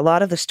to that. A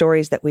lot of the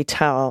stories that we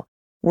tell,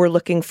 we're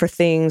looking for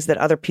things that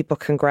other people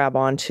can grab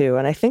onto.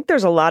 And I think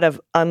there's a lot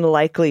of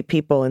unlikely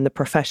people in the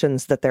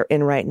professions that they're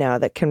in right now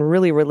that can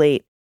really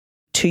relate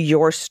to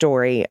your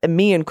story, and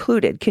me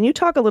included. Can you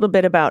talk a little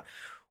bit about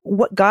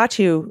what got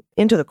you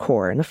into the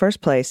Corps in the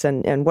first place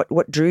and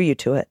what drew you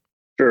to it?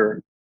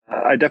 Sure.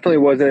 I definitely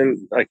wasn't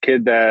a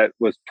kid that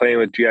was playing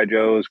with G.I.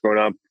 Joes growing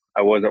up.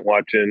 I wasn't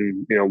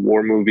watching,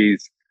 war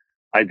movies.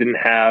 I didn't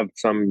have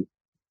some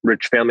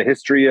rich family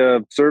history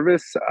of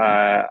service.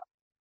 At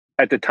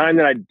the time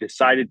that I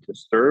decided to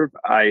serve,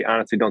 I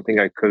honestly don't think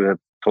I could have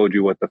told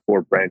you what the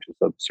 4 branches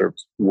of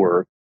service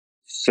were.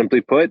 Simply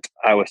put,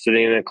 I was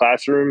sitting in a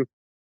classroom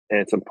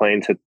and some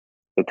planes hit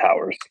the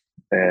towers.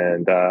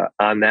 And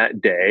on that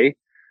day,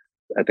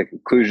 at the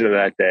conclusion of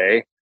that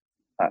day,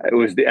 it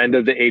was the end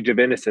of the age of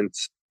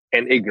innocence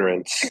and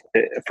ignorance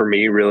for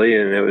me, really.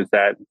 And it was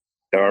that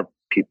there are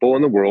people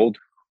in the world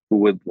who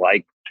would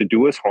like to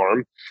do us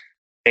harm,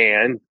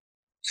 and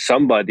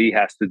somebody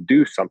has to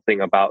do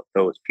something about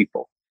those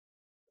people.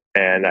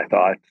 And I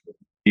thought,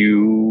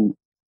 you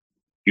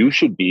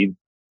should be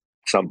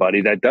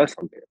somebody that does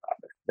something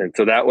about it. And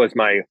so that was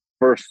my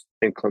first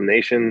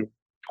inclination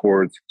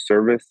towards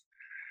service.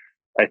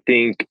 I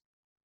think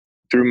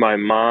through my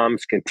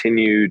mom's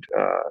continued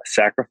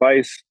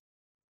sacrifice,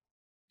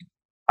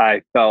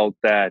 I felt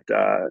that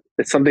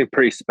it's something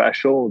pretty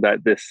special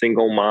that this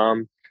single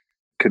mom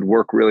could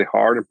work really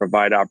hard and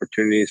provide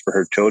opportunities for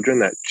her children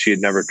that she had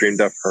never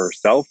dreamed of for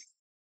herself.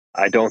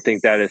 I don't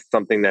think that is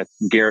something that's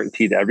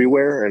guaranteed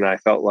everywhere. And I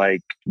felt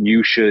like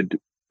you should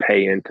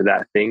pay into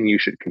that thing. You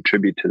should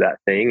contribute to that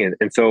thing.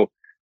 And so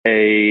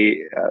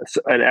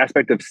an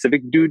aspect of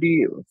civic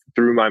duty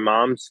through my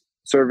mom's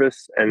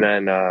service, and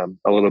then a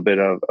little bit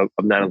of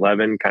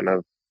 9/11 kind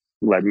of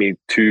led me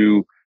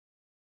to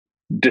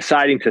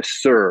deciding to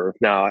serve.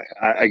 Now,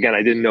 I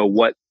didn't know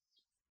what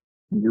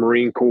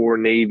Marine Corps,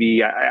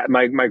 Navy.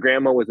 My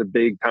grandma was a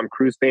big Tom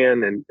Cruise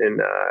fan,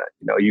 and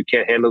You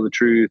Can't Handle the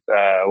Truth.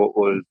 What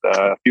was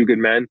A Few Good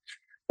Men.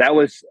 I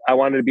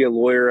wanted to be a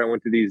lawyer. I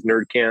went to these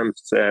nerd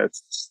camps at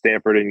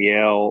Stanford and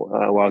Yale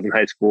while I was in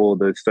high school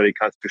to study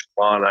constitutional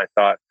law, and I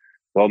thought,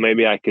 well,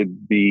 maybe I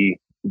could be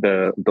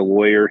the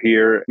lawyer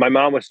here. My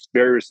mom was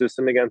very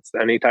resistant against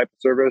any type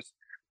of service,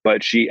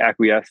 but she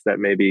acquiesced that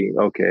maybe,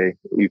 okay,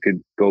 you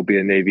could go be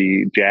a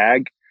Navy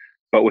JAG.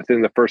 But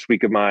within the first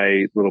week of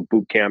my little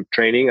boot camp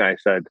training, I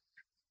said,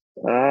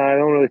 I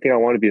don't really think I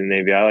want to be in the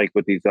Navy. I like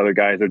what these other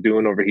guys are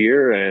doing over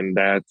here. And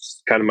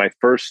that's kind of my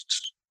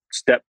first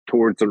step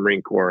towards the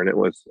Marine Corps. And it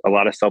was a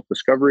lot of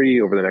self-discovery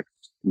over the next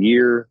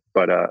year,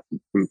 but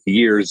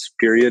years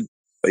period.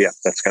 But yeah,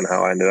 that's kind of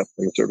how I ended up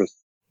in the service.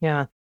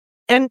 Yeah.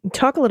 And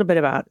talk a little bit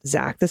about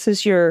Zach. This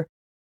is your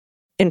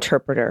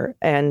interpreter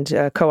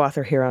and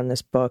co-author here on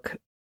this book.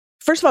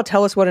 First of all,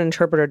 tell us what an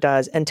interpreter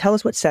does and tell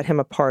us what set him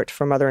apart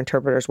from other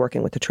interpreters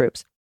working with the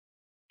troops.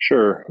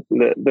 Sure.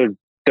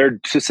 Their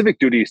specific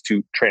duty is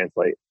to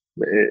translate.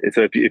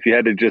 So if you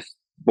had to just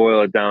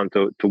boil it down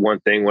to one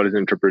thing, what does an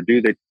interpreter do?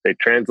 They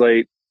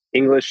translate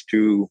English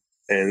to,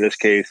 in this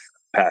case,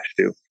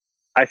 Pashto.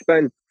 I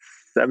spent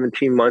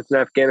 17 months in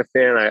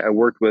Afghanistan. I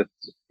worked with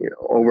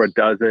over a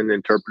dozen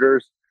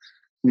interpreters.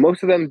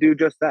 Most of them do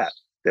just that.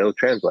 They'll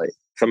translate.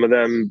 Some of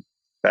them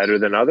better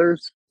than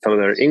others. Some of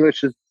their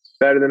English is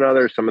better than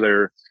others. Some of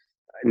their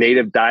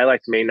native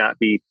dialect may not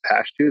be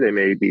Pashto. They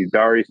may be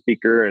Dari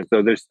speaker. And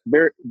so there's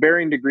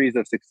varying degrees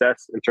of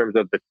success in terms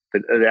of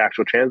the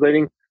actual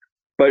translating.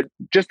 But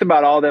just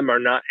about all of them are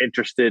not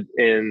interested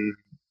in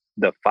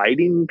the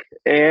fighting.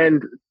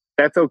 And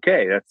that's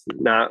okay. That's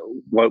not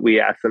what we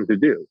ask them to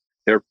do.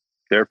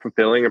 They're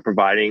fulfilling and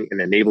providing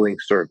an enabling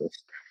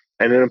service,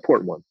 and an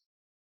important one.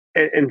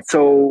 And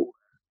so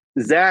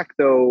Zach,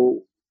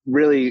 though,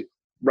 really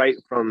right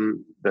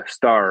from the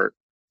start,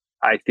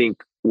 I think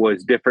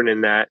was different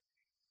in that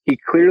he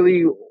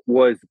clearly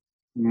was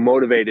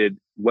motivated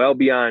well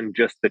beyond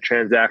just the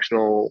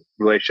transactional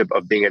relationship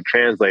of being a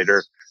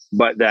translator,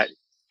 but that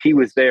he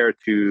was there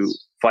to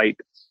fight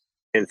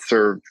and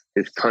serve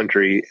his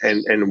country.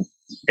 And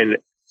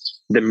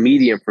the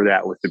medium for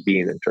that was to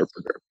be an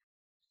interpreter.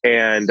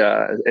 And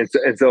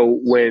so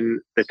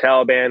when the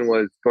Taliban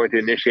was going to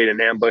initiate an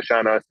ambush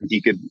on us,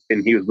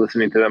 and he was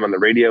listening to them on the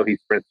radio, he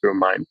sprints through a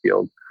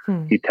minefield.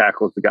 He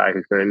tackles the guy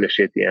who's going to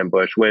initiate the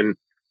ambush. When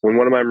when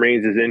one of my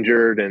Marines is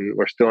injured and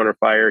we're still under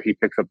fire, he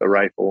picks up the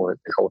rifle and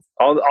holds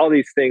all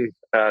these things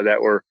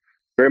that were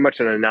very much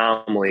an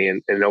anomaly.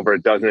 And over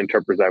a dozen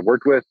interpreters I've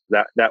worked with,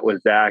 that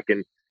was Zach.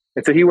 And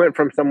so he went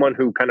from someone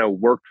who kind of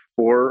worked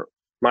for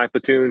my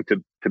platoon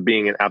to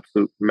being an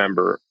absolute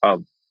member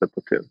of the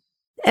platoon.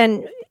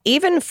 And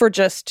even for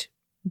just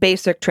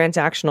basic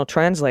transactional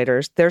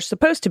translators, there's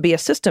supposed to be a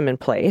system in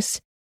place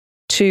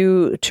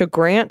to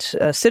grant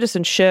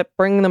citizenship,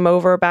 bring them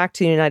over back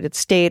to the United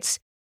States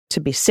to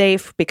be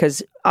safe,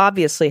 because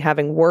obviously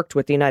having worked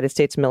with the United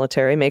States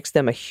military makes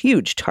them a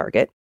huge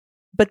target.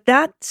 But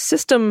that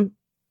system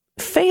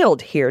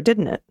failed here,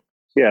 didn't it?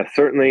 Yeah,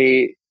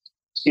 certainly,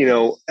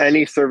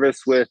 any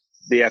service with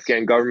the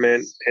Afghan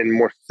government, and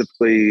more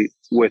specifically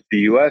with the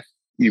U.S.,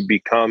 you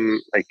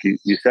become, like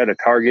you said, a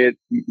target.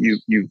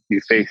 You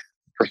face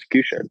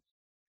persecution.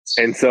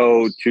 And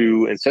so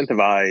to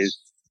incentivize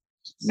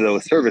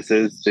those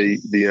services, the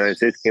United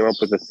States came up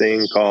with a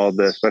thing called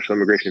the Special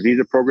Immigration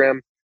Visa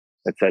Program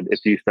that said, if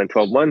you spend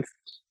 12 months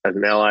as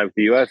an ally with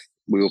the U.S.,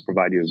 we will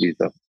provide you a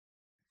visa.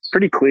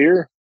 Pretty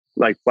clear,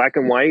 like black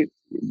and white,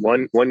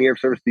 one year of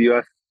service to the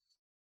U.S.,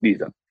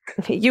 visa.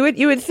 You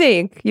would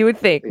think.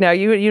 Now,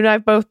 you and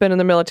I've both been in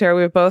the military.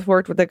 We've both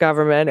worked with the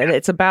government, and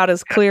it's about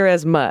as clear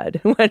as mud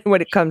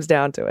when it comes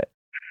down to it.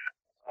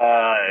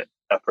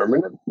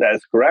 Affirmative. That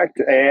is correct.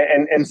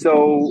 And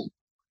so,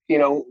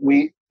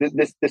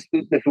 this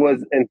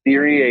was in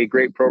theory a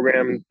great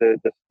program to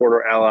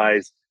support our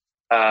allies.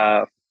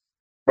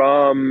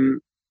 From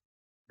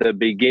the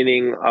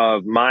beginning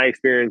of my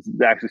experience,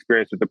 Zach's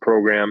experience with the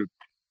program,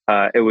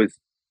 it was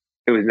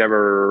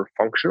never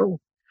functional.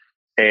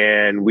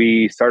 And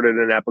we started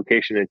an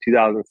application in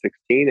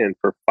 2016, and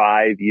for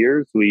 5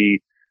 years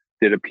we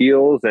did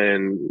appeals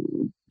and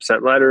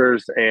sent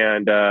letters.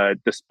 And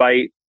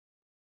despite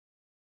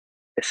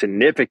a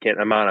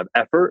significant amount of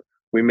effort,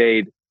 we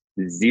made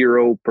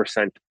 0%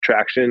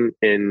 traction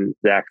in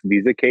Zach's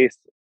visa case,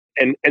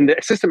 and the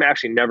system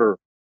actually never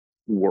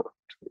worked.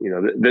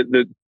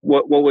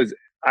 What was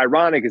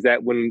ironic is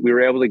that when we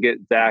were able to get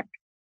Zach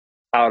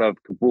out of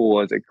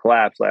Kabul as it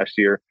collapsed last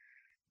year,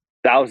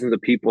 thousands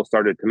of people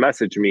started to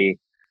message me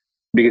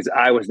because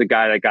I was the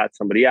guy that got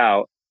somebody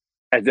out,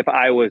 as if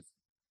I was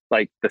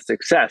like the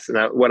success. And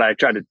what I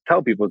tried to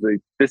tell people is like,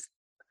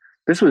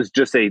 this was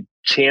just a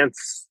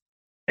chance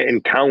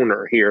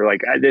encounter here.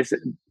 Like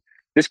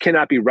this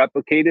cannot be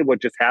replicated,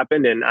 what just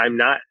happened.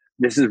 And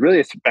this is really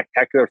a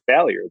spectacular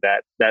failure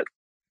that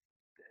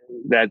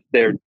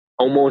they're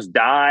almost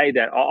died,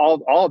 that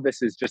all of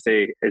this is just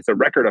it's a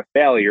record of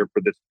failure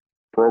for this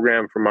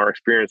program, from our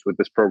experience with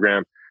this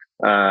program.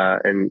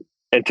 And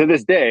to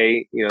this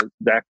day,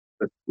 Zach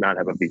does not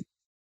have a visa.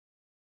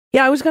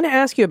 Yeah, I was going to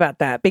ask you about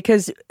that,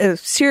 because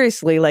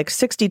seriously, like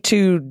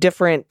 62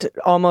 different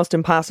almost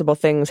impossible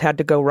things had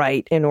to go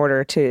right in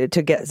order to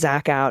get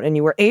Zach out, and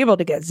you were able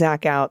to get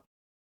Zach out.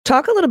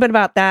 Talk a little bit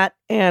about that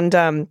and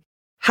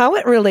how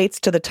it relates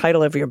to the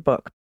title of your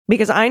book,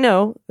 because I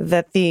know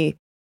that the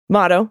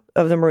motto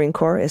of the Marine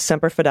Corps is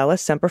Semper Fidelis,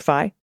 Semper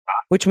Fi,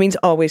 which means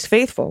always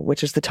faithful,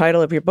 which is the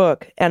title of your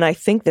book. And I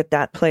think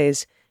that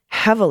plays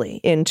heavily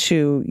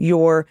into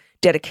your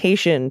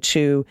dedication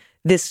to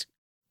this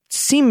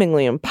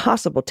seemingly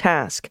impossible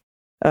task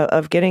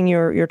of getting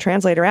your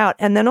translator out.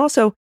 And then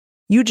also,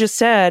 you just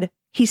said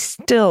he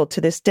still,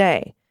 to this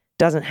day,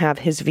 doesn't have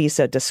his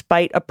visa,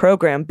 despite a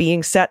program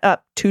being set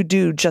up to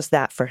do just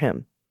that for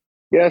him.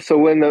 Yeah. So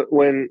when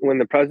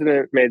the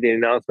president made the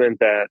announcement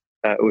that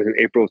it was in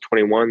April of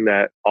 21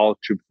 that all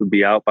troops would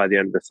be out by the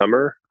end of the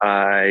summer,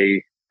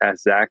 I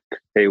asked Zach,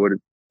 "Hey, what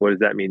does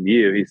that mean to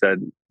you?" He said,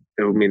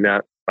 "It would mean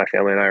that my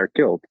family and I are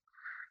killed."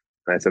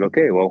 And I said,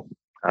 "Okay, well,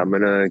 I'm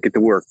going to get to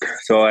work."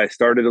 So I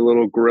started a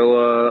little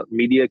guerrilla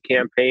media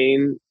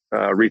campaign,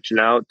 reaching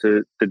out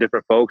to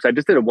different folks. I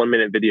just did a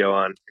 1-minute video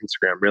on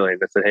Instagram, really.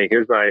 And I said, "Hey,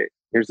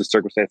 here's the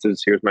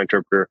circumstances. Here's my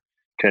interpreter.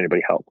 Can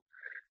anybody help?"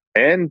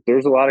 And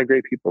there's a lot of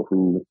great people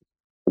who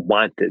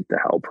wanted to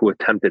help, who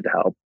attempted to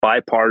help,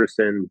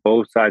 bipartisan,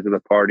 both sides of the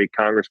party,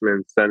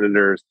 congressmen,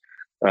 senators,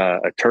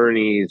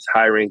 attorneys,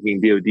 high-ranking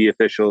DOD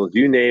officials,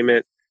 you name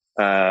it.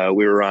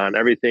 We were on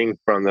everything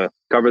from the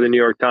cover of the New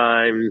York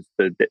Times,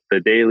 the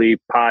daily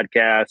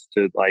podcast,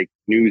 to like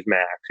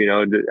Newsmax,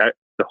 the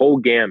whole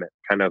gamut,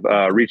 kind of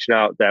reaching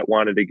out that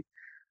wanted to.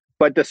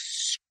 But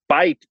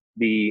despite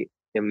the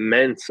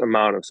immense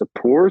amount of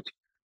support,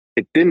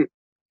 it didn't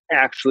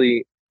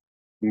actually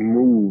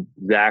move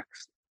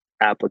Zach's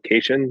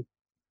application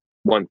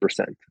 1%.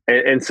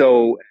 And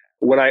so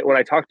when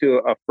I talked to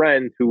a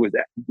friend who was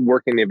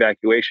working the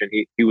evacuation,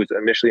 he was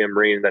initially a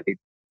Marine, that he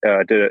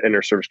did an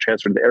inter-service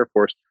transfer to the Air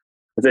Force.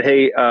 I said,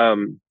 "Hey,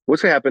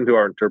 what's going to happen to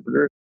our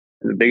interpreter?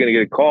 Are they going to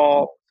get a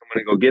call?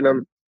 Someone to go get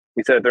them?"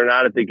 He said, "If they're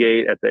not at the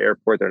gate at the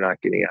airport, they're not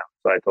getting out."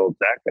 So I told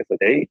Zach, I said,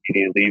 "Hey, you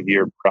need to leave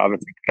your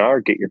province in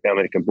Qatar, get your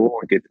family to Kabul,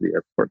 and get to the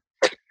airport."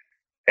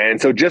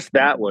 And so just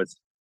that was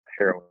a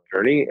harrowing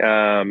journey.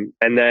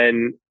 And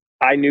then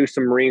I knew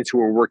some Marines who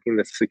were working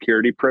the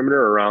security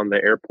perimeter around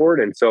the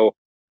airport. And so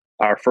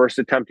our first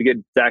attempt to get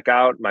Zach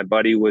out, my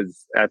buddy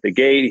was at the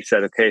gate. He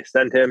said, okay,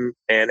 send him.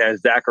 And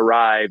as Zach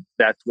arrived,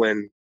 that's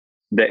when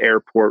the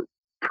airport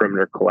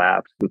perimeter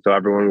collapsed. And so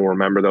everyone will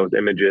remember those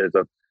images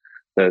of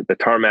the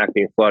tarmac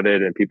being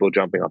flooded and people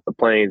jumping off the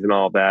planes and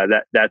all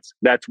that.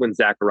 That's when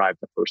Zach arrived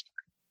the first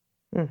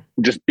time.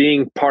 Just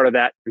being part of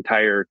that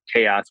entire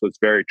chaos was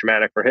very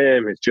traumatic for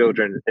him, his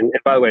children. And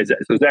by the way, so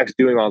Zach's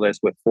doing all this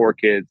with 4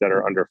 kids that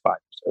are under 5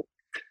 years old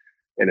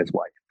and his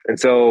wife. And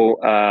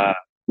so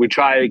we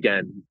try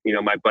again.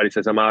 My buddy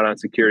says, I'm out on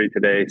security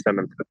today. Send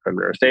them to the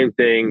perimeter. Same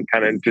thing,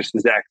 kind of just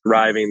as Zach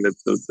arriving,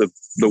 the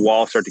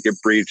walls start to get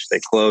breached. They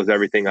close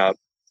everything up.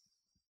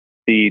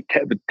 The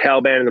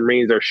Taliban and the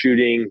Marines are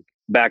shooting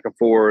back and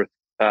forth.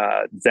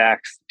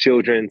 Zach's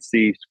children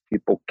see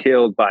people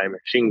killed by a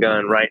machine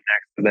gun right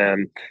next to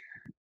them.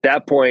 At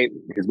that point,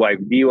 his wife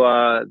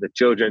Diwa, the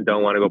children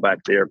don't want to go back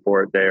to the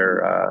airport.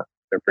 They're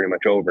pretty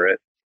much over it.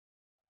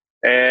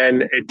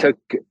 And it took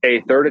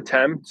a third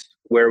attempt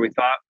where we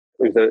thought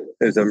it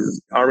was an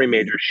Army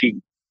major.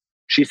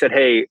 She said,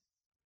 "Hey,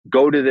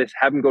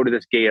 have him go to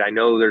this gate. I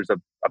know there's a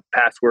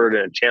password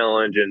and a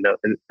challenge, and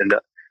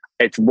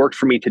it's worked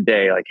for me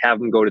today. Like,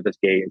 have him go to this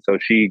gate." And so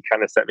she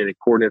kind of sent me the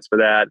coordinates for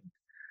that.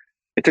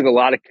 It took a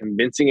lot of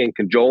convincing and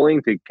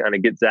cajoling to kind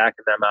of get Zach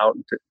and them out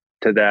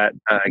to that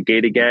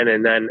gate again.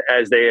 And then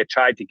as they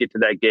tried to get to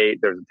that gate,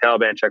 there was a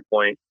Taliban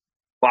checkpoint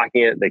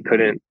blocking it. They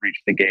couldn't reach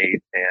the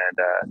gate.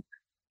 And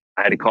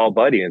I had to call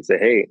Buddy and say,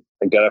 hey,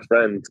 I got a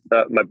friend.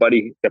 My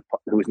buddy,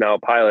 who's now a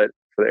pilot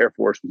for the Air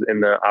Force, was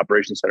in the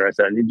operations center. I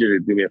said, I need you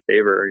to do me a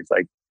favor. He's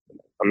like,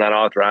 I'm not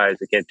authorized.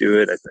 I can't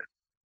do it. I said,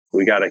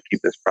 we got to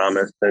keep this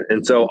promise.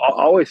 And so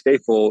Always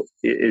Faithful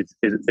is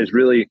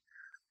really,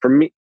 for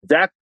me,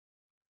 Zach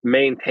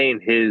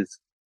maintained his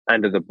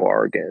end of the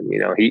bargain.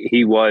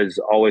 He was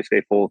always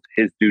faithful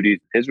to his duties,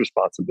 his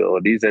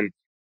responsibilities. And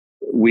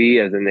we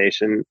as a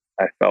nation,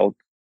 I felt,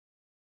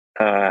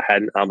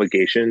 had an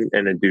obligation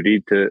and a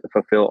duty to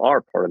fulfill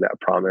our part of that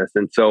promise.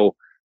 And so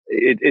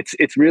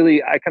it's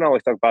really, I can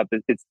always talk about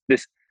this.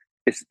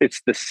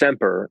 It's the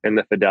semper and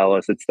the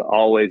fidelis. It's the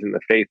always and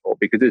the faithful,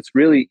 because it's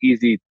really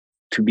easy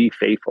to be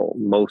faithful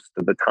most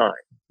of the time.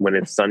 When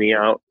it's sunny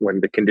out,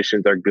 when the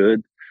conditions are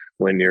good,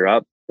 when you're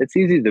up, it's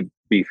easy to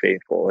be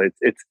faithful.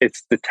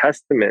 It's the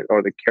testament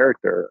or the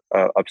character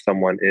of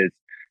someone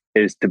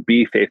is to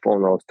be faithful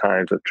in those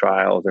times of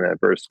trials and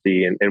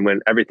adversity, and when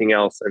everything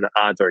else and the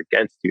odds are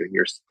against you, and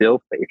you're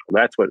still faithful.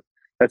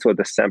 That's what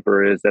the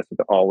semper is. That's what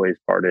the always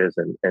part is.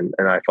 And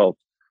I felt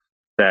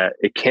that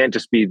it can't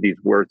just be these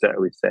words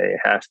that we say. It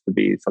has to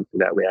be something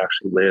that we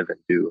actually live and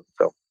do.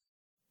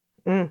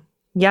 So,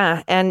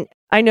 yeah, and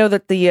I know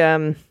that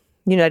the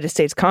United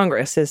States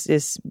Congress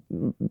is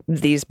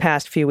these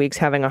past few weeks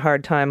having a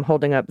hard time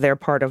holding up their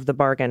part of the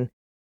bargain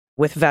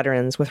with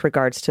veterans with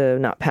regards to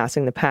not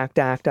passing the PACT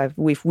Act.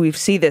 We've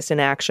see this in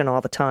action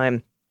all the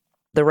time.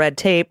 The red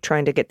tape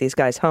trying to get these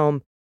guys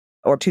home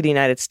or to the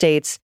United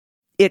States.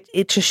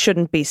 It just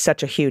shouldn't be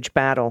such a huge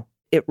battle.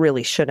 It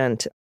really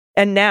shouldn't.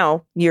 And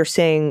now you're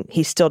saying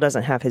he still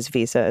doesn't have his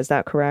visa. Is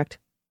that correct?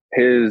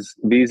 His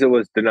visa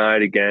was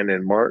denied again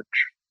in March,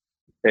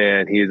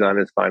 and he's on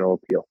his final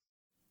appeal.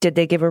 Did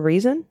they give a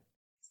reason?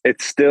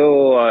 It's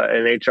still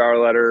an HR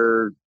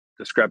letter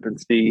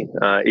discrepancy.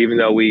 Even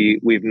though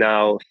we've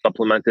now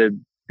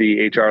supplemented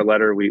the HR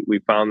letter, we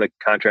found the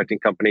contracting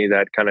company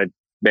that kind of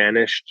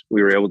vanished.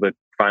 We were able to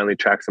finally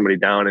track somebody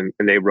down, and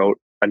they wrote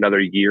another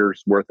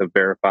year's worth of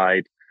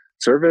verified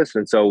service.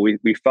 And so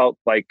we felt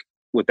like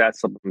with that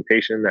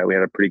supplementation that we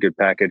had a pretty good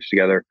package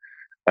together.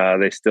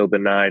 They still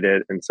denied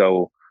it. And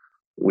so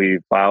we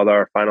filed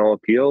our final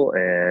appeal,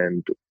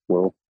 and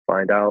we'll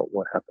find out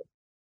what happened.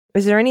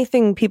 Is there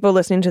anything people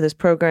listening to this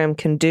program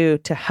can do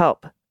to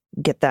help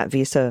get that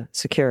visa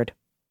secured?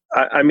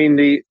 I mean,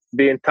 the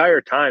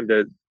entire time,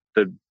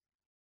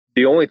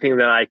 the only thing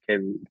that I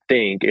can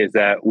think is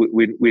that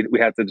we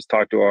have to just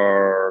talk to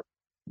our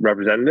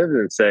representatives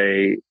and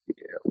say,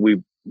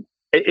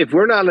 if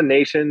we're not a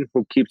nation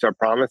who keeps our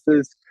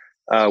promises,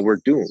 we're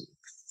doomed.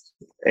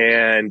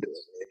 And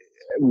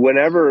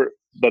whenever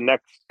the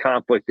next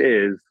conflict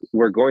is,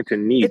 we're going to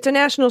need... It's a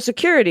national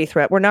security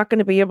threat. We're not going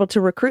to be able to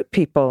recruit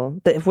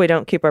people if we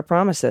don't keep our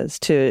promises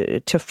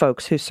to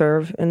folks who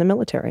serve in the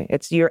military.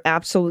 You're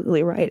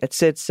absolutely right.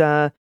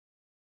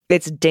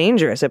 It's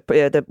dangerous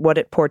what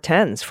it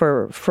portends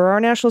for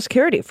our national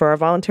security, for our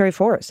voluntary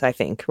force, I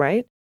think,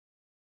 right?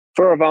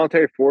 For our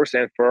voluntary force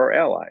and for our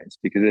allies,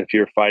 because if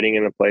you're fighting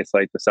in a place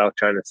like the South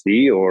China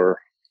Sea or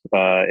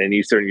in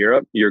Eastern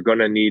Europe, you're going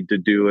to need to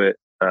do it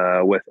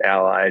with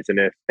allies. And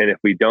if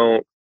we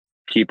don't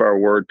keep our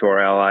word to our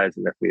allies,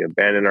 and if we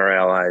abandon our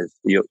allies,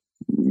 you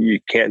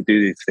can't do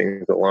these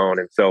things alone.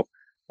 And so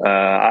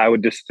I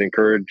would just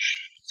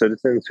encourage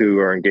citizens who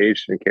are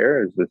engaged in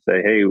care is to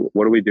say, hey,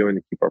 what are we doing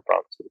to keep our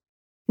promises?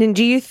 And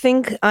do you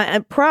think,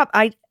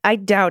 I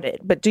doubt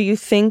it, but do you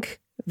think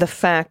the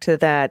fact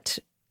that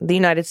the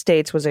United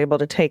States was able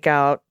to take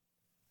out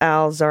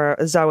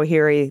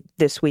al-Zawahiri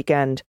this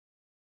weekend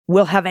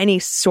will have any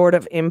sort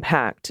of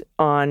impact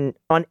on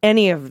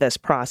any of this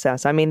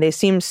process. I mean, they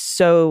seem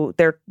so,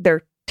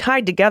 they're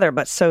tied together,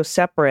 but so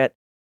separate.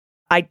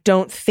 I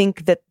don't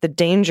think that the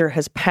danger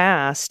has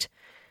passed,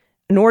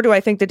 nor do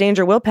I think the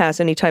danger will pass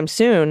anytime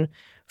soon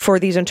for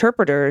these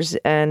interpreters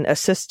and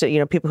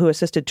people who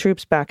assisted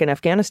troops back in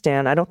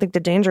Afghanistan. I don't think the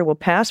danger will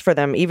pass for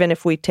them, even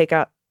if we take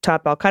out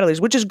top al-Qaeda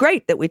leaders, which is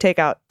great that we take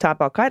out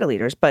top al-Qaeda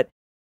leaders. But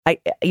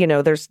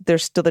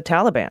there's still the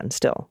Taliban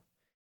still.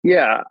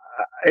 Yeah,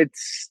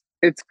 it's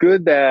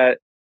good that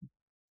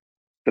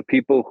the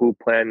people who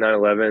planned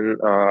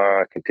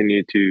 9/11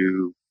 continue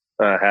to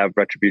have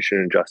retribution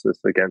and justice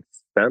against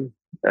them.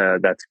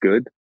 That's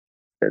good.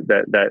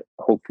 That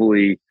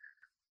hopefully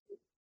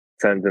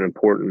sends an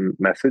important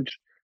message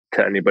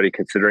to anybody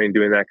considering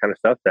doing that kind of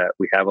stuff, that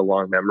we have a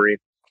long memory.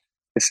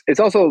 It's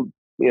also,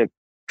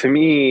 to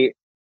me,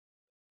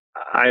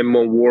 I'm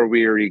a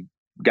war-weary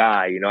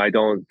guy. I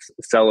don't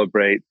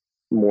celebrate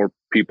more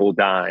people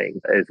dying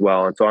as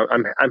well. And so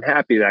I'm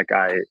happy that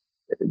guy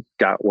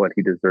got what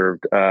he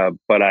deserved.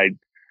 But I'd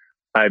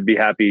be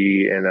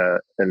happy in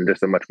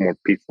just a much more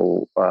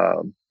peaceful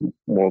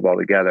world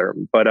altogether.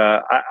 But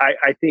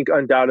I think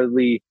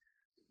undoubtedly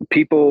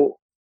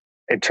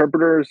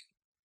interpreters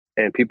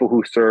and people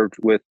who served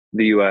with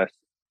the U.S.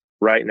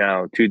 right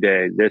now,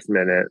 today, this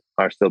minute,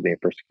 are still being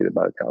persecuted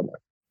by the Taliban.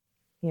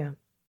 Yeah.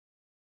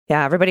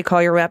 Yeah, everybody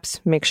call your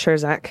reps. Make sure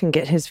Zach can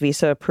get his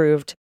visa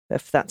approved.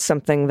 If that's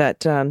something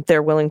that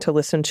they're willing to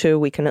listen to,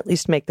 we can at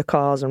least make the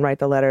calls and write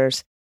the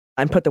letters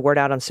and put the word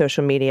out on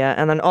social media.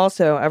 And then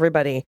also,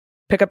 everybody,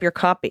 pick up your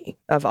copy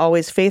of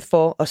Always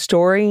Faithful, a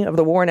story of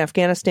the war in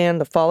Afghanistan,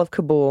 the fall of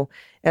Kabul,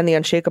 and the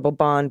unshakable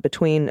bond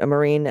between a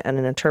Marine and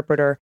an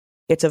interpreter.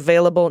 It's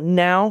available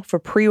now for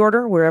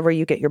pre-order wherever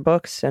you get your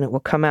books, and it will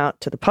come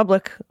out to the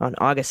public on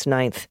August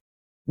 9th.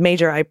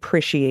 Major, I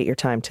appreciate your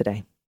time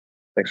today.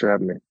 Thanks for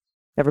having me.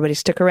 Everybody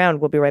stick around.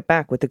 We'll be right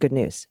back with the good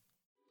news.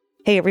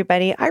 Hey,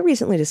 everybody. I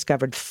recently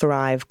discovered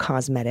Thrive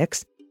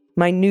Cosmetics,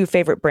 my new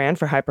favorite brand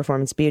for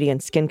high-performance beauty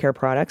and skincare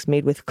products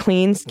made with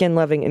clean,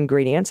 skin-loving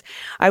ingredients.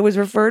 I was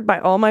referred by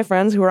all my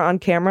friends who are on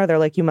camera. They're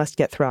like, you must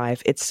get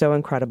Thrive. It's so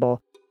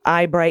incredible.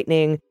 Eye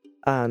brightening,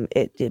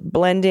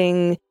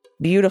 blending,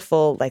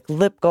 beautiful, like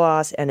lip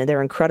gloss, and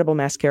their incredible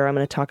mascara. I'm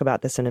going to talk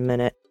about this in a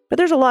minute. But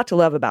there's a lot to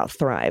love about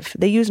Thrive.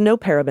 They use no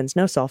parabens,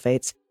 no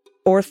sulfates,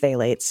 or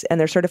phthalates, and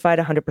they're certified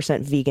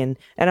 100% vegan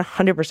and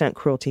 100%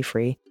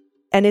 cruelty-free.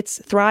 And it's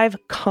Thrive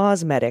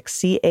Cosmetics,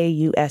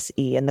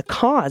 C-A-U-S-E, and the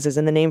cause is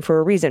in the name for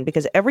a reason,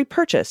 because every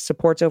purchase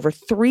supports over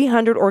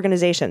 300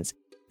 organizations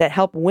that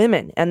help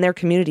women and their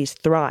communities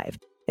thrive,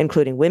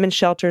 including women's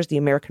shelters, the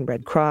American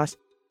Red Cross,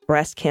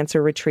 breast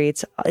cancer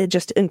retreats.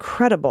 Just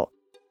incredible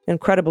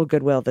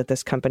goodwill that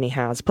this company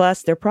has.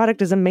 Plus, their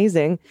product is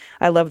amazing.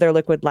 I love their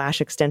liquid lash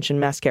extension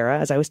mascara.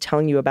 As I was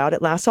telling you about,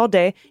 it lasts all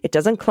day. It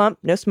doesn't clump,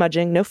 no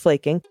smudging, no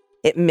flaking.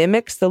 It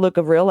mimics the look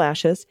of real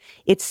lashes.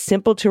 It's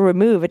simple to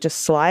remove. It just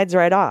slides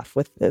right off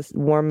with this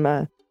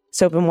warm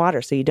soap and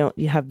water, so you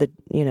have the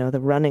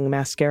running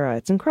mascara.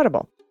 It's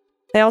incredible.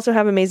 They also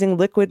have amazing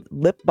liquid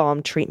lip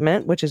balm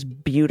treatment, which is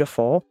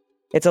beautiful.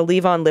 It's a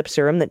leave-on lip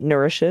serum that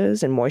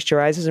nourishes and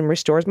moisturizes and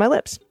restores my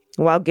lips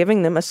while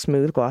giving them a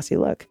smooth, glossy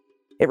look.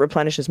 It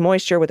replenishes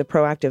moisture with a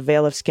proactive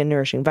veil of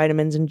skin-nourishing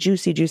vitamins and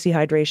juicy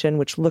hydration,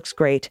 which looks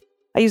great.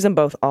 I use them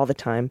both all the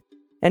time.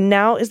 And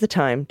now is the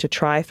time to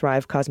try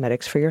Thrive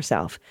Cosmetics for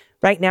yourself.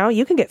 Right now,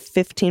 you can get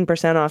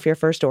 15% off your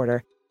first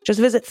order. Just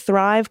visit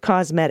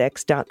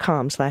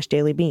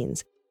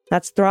thrivecosmetics.com/dailybeans.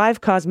 That's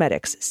Thrive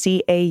Cosmetics,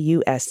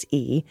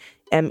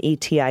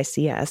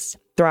 CAUSEMETICS,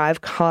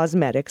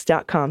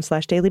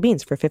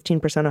 thrivecosmetics.com/dailybeans for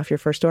 15% off your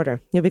first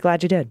order. You'll be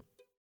glad you did.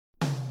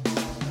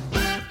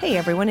 Hey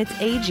everyone, it's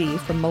AG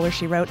from Mueller,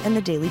 She Wrote and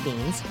the Daily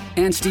Beans.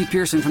 And Steve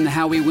Pearson from the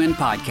How We Win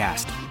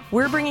podcast.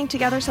 We're bringing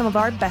together some of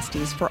our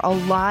besties for a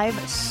live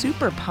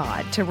super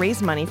pod to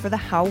raise money for the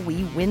How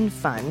We Win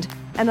Fund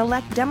and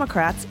elect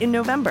Democrats in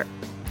November.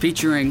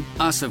 Featuring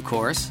us, of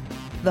course.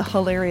 The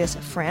hilarious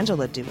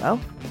Frangela duo.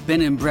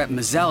 Ben and Brett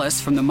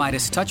Mazelis from the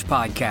Midas Touch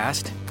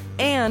podcast.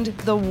 And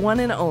the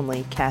one and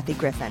only Kathy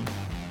Griffin.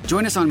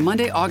 Join us on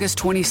Monday, August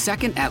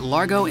 22nd at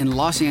Largo in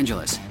Los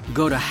Angeles.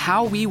 Go to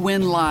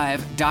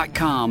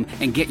howwewinlive.com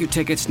and get your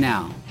tickets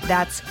now.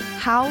 That's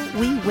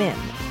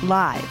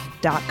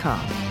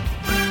howwewinlive.com.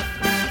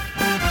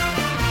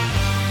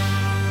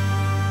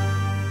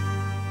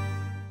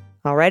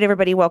 All right,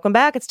 everybody, welcome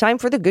back. It's time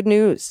for the good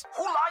news.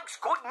 Who likes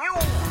good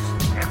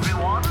news?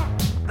 Everyone?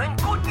 Then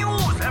good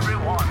news,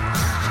 everyone!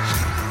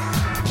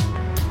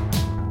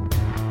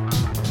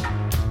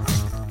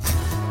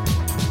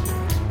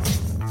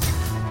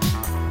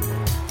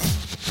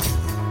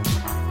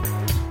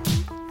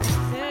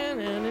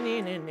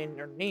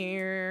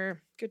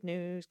 Good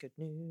news, good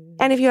news.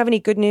 And if you have any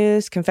good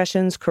news,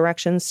 confessions,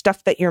 corrections,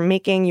 stuff that you're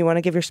making, you want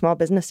to give your small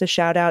business a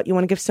shout out, you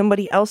want to give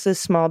somebody else's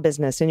small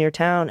business in your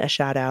town a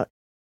shout out,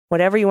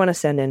 whatever you want to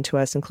send in to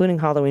us, including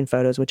Halloween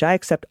photos, which I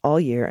accept all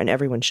year and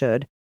everyone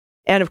should.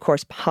 And of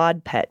course,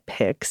 pod pet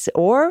pics,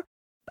 or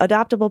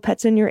adoptable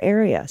pets in your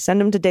area. Send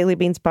them to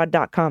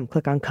dailybeanspod.com.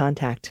 Click on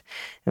contact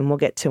and we'll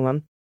get to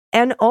them.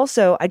 And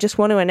also, I just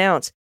want to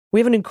announce, we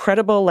have an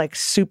incredible,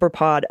 super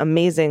pod,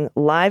 amazing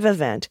live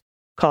event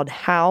called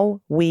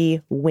How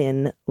We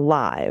Win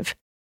Live.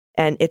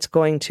 And it's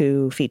going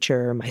to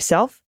feature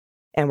myself,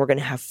 and we're going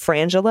to have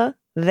Frangela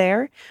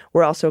there.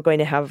 We're also going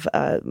to have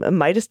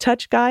Midas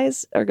Touch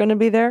guys are going to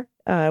be there.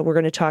 We're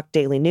going to talk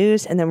daily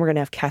news, and then we're going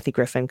to have Kathy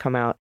Griffin come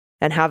out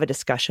and have a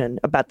discussion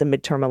about the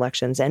midterm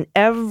elections. And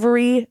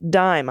every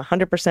dime,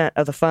 100%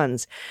 of the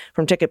funds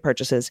from ticket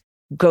purchases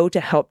go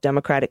to help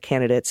Democratic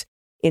candidates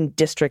in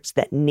districts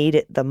that need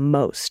it the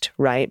most,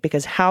 right?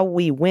 Because How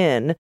We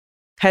Win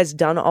has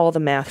done all the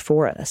math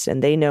for us,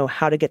 and they know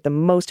how to get the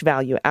most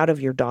value out of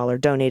your dollar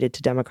donated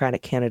to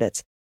Democratic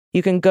candidates.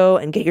 You can go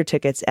and get your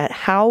tickets at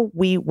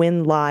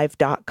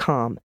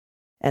howwewinlive.com,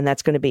 and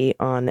that's going to be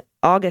on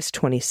August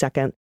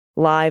 22nd,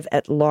 live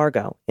at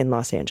Largo in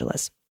Los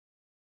Angeles.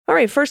 All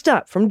right, first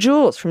up, from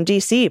Jules from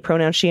DC,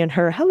 pronoun she and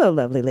her. Hello,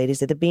 lovely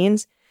ladies of the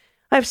beans.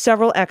 I have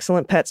several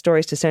excellent pet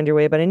stories to send your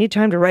way, but I need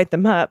time to write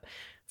them up.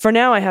 For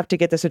now, I have to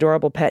get this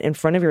adorable pet in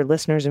front of your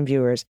listeners and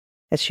viewers,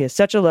 as she is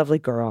such a lovely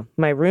girl.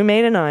 My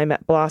roommate and I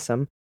met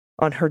Blossom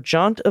on her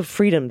jaunt of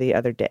freedom the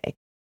other day.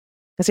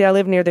 See, I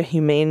live near the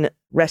Humane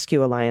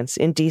Rescue Alliance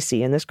in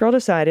DC, and this girl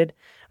decided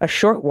a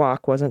short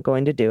walk wasn't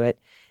going to do it,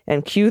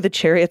 and cue the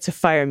Chariots of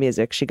Fire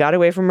music. She got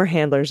away from her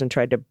handlers and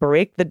tried to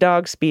break the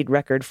dog speed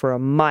record for a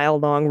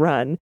mile-long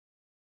run.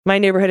 My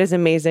neighborhood is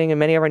amazing, and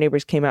many of our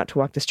neighbors came out to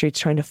walk the streets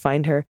trying to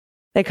find her.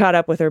 They caught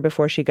up with her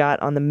before she got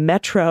on the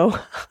metro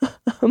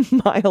a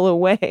mile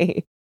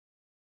away.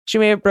 She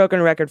may have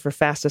broken a record for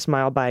fastest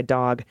mile by a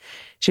dog.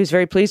 She was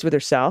very pleased with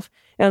herself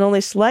and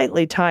only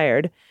slightly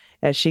tired,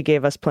 as she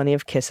gave us plenty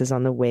of kisses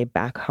on the way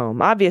back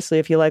home. Obviously,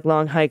 if you like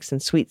long hikes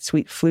and sweet,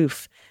 sweet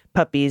floof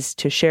puppies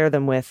to share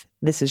them with,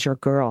 this is your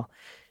girl.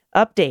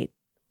 Update.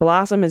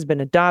 Blossom has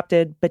been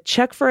adopted, but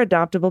check for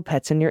adoptable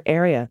pets in your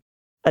area.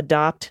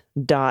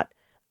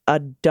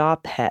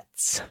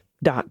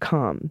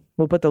 Adopt.adoptpets.com.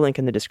 We'll put the link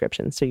in the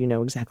description so you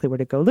know exactly where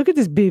to go. Look at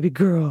this baby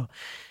girl.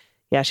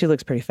 Yeah, she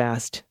looks pretty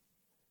fast.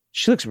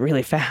 She looks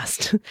really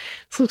fast.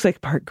 This looks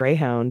like part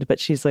greyhound, but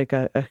she's like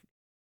a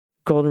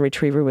golden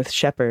retriever with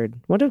shepherd.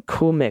 What a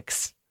cool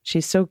mix.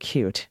 She's so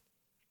cute.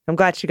 I'm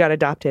glad she got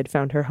adopted,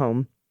 found her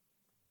home.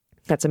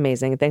 That's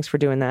amazing. Thanks for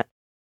doing that.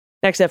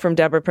 Next up from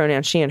Deborah,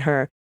 pronoun she and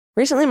her.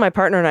 Recently, my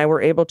partner and I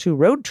were able to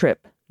road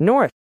trip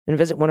north and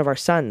visit one of our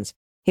sons.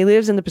 He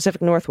lives in the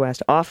Pacific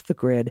Northwest, off the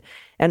grid,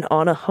 and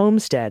on a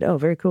homestead. Oh,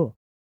 very cool.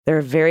 There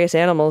are various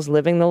animals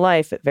living the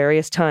life at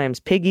various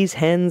times. Piggies,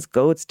 hens,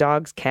 goats,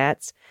 dogs,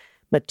 cats.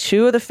 But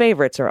two of the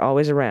favorites are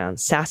always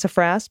around.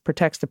 Sassafras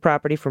protects the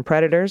property from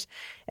predators,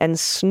 and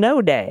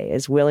Snow Day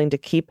is willing to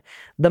keep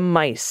the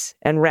mice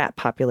and rat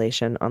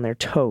population on their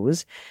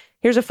toes.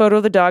 Here's a photo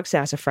of the dog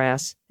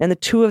Sassafras and the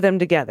two of them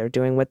together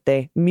doing what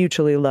they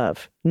mutually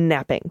love,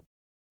 napping.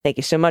 Thank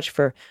you so much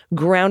for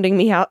grounding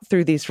me out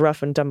through these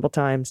rough and tumble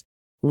times.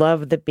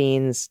 Love the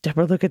beans.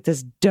 Deborah, look at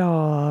this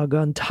dog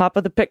on top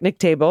of the picnic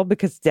table,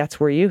 because that's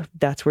where you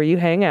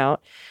hang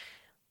out.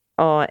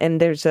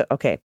 And there's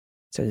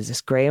So there's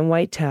this gray and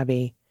white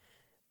tabby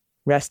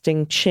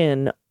resting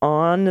chin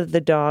on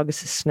the dog's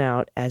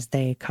snout as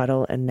they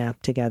cuddle and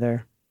nap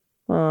together.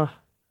 Oh,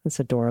 that's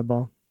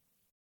adorable.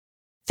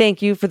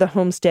 Thank you for the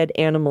homestead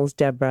animals,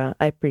 Deborah.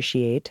 I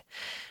appreciate.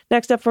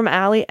 Next up from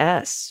Allie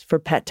S. For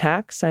pet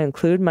tax, I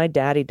include my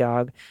daddy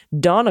dog,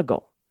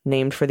 Donegal,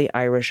 named for the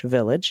Irish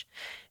village,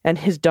 and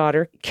his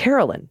daughter,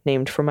 Carolyn,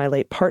 named for my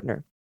late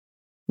partner.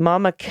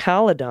 Mama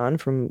Caledon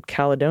from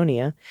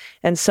Caledonia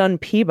and son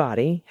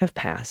Peabody have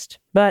passed,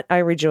 but I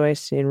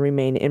rejoice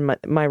in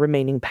my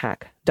remaining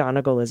pack.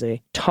 Donegal is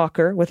a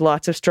talker with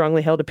lots of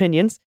strongly held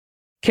opinions.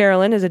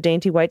 Carolyn is a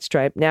dainty white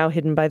stripe, now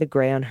hidden by the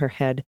gray on her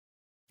head,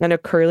 and a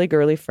curly,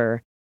 girly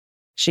fur.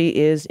 She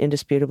is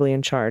indisputably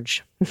in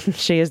charge.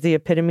 She is the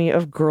epitome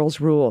of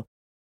girls' rule.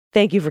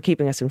 Thank you for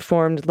keeping us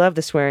informed. Love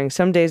the swearing.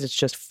 Some days it's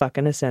just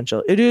fucking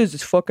essential.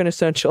 It's fucking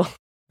essential.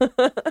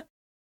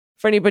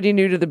 For anybody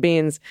new to the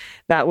beans,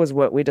 that was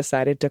what we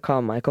decided to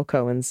call Michael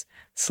Cohen's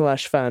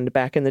slush fund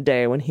back in the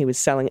day when he was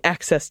selling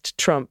access to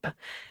Trump,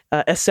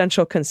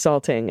 essential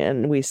consulting.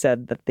 And we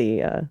said that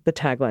the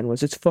tagline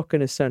was, it's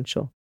fucking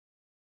essential.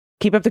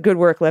 Keep up the good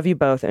work. Love you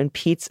both. And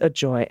Pete's a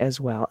joy as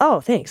well.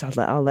 Oh, thanks.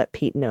 I'll let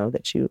Pete know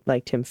that you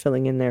liked him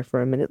filling in there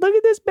for a minute. Look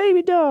at this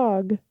baby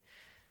dog.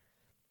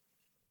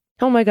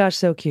 Oh my gosh,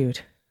 so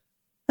cute.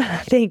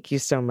 Thank you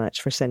so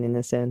much for sending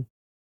this in.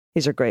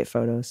 These are great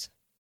photos.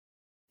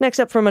 Next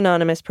up from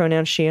Anonymous,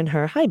 pronoun she and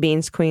her. Hi,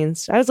 Beans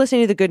Queens. I was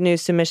listening to the Good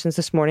News submissions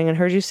this morning and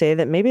heard you say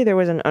that maybe there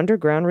was an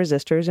underground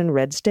resistors in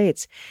red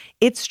states.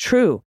 It's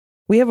true.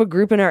 We have a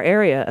group in our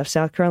area of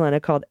South Carolina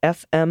called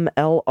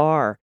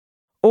FMLR,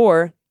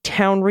 or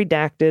Town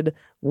Redacted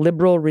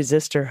Liberal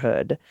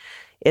Resistorhood.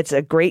 It's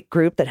a great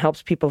group that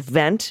helps people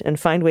vent and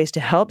find ways to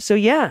help. So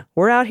yeah,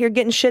 we're out here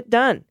getting shit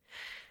done.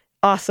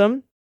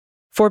 Awesome.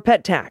 For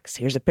pet tax,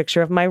 here's a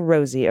picture of my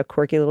Rosie, a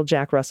quirky little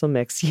Jack Russell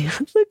mix. Yeah,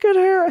 look at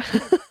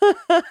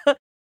her.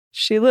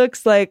 She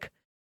looks like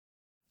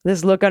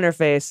This look on her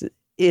face,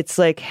 it's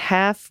like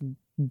half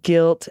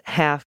guilt,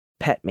 half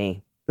pet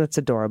me. That's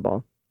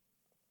adorable.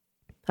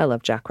 I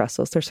love Jack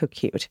Russells. They're so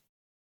cute.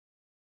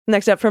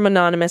 Next up from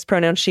Anonymous,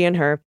 pronouns she and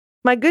her.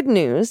 My good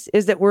news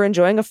is that we're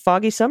enjoying a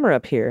foggy summer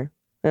up here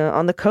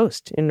on the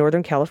coast in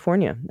Northern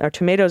California. Our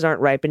tomatoes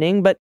aren't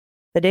ripening, but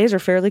the days are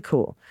fairly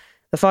cool.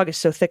 The fog is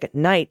so thick at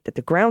night that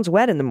the ground's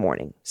wet in the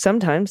morning.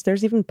 Sometimes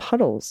there's even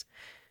puddles.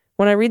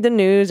 When I read the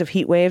news of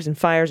heat waves and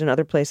fires in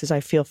other places, I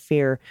feel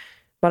fear.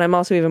 But I'm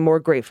also even more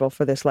grateful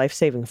for this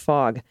life-saving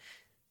fog.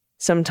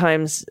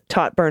 Sometimes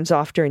tot burns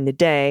off during the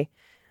day,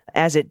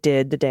 as it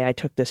did the day I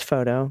took this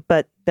photo.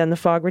 But then the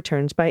fog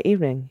returns by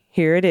evening.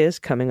 Here it is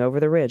coming over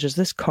the ridge. Is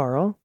this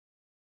Carl?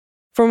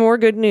 For more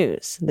good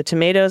news, the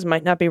tomatoes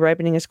might not be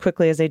ripening as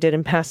quickly as they did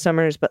in past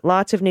summers, but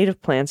lots of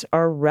native plants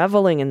are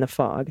reveling in the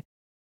fog.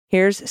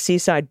 Here's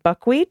seaside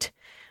buckwheat,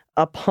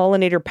 a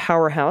pollinator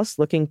powerhouse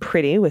looking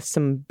pretty with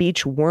some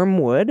beech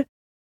wormwood.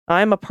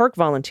 I'm a park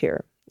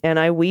volunteer, and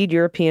I weed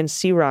European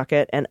sea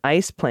rocket and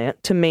ice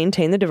plant to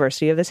maintain the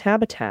diversity of this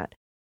habitat.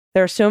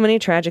 There are so many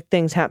tragic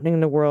things happening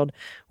in the world.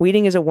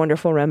 Weeding is a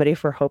wonderful remedy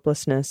for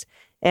hopelessness,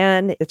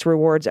 and its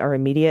rewards are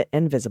immediate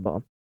and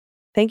visible.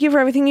 Thank you for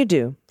everything you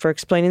do, for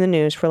explaining the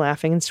news, for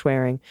laughing and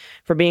swearing,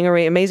 for being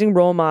amazing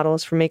role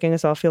models, for making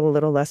us all feel a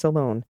little less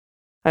alone.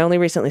 I only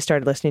recently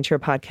started listening to your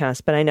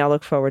podcast, but I now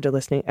look forward to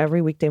listening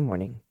every weekday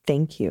morning.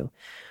 Thank you.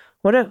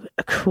 What a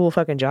cool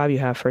fucking job you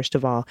have, first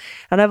of all.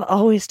 And I've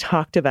always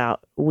talked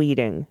about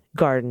weeding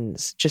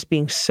gardens, just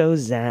being so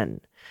zen.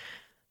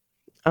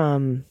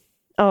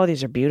 Oh,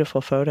 these are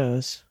beautiful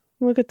photos.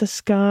 Look at the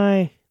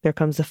sky. There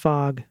comes the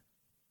fog.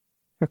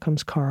 Here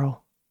comes Carl.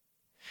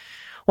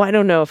 Well, I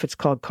don't know if it's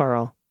called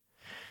Carl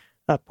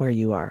up where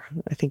you are.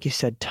 I think you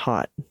said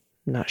Tot.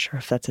 I'm not sure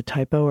if that's a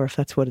typo or if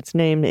that's what its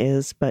name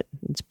is, but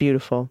it's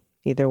beautiful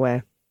either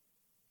way.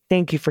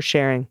 Thank you for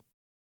sharing.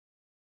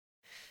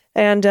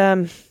 And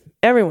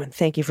everyone,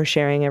 thank you for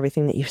sharing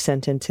everything that you've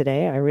sent in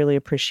today. I really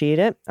appreciate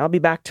it. I'll be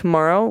back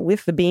tomorrow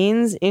with the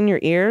beans in your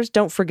ears.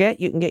 Don't forget,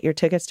 you can get your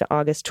tickets to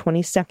August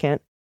 22nd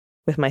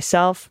with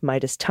myself,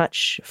 Midas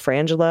Touch,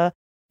 Frangela,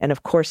 and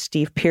of course,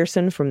 Steve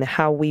Pearson from the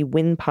How We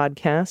Win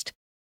podcast.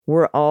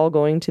 We're all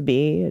going to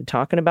be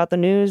talking about the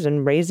news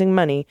and raising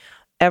money.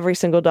 Every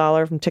single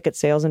dollar from ticket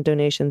sales and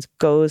donations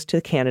goes to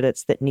the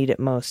candidates that need it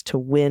most to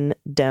win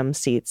Dem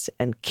seats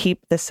and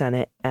keep the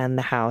Senate and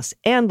the House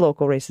and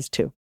local races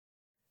too.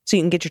 So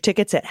you can get your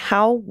tickets at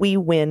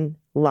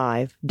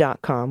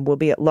howwewinlive.com. We'll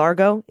be at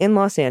Largo in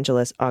Los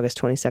Angeles,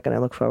 August 22nd. I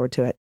look forward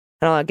to it.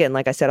 And again,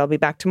 like I said, I'll be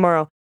back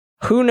tomorrow.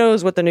 Who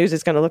knows what the news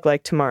is going to look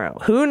like tomorrow?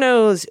 Who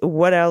knows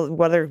who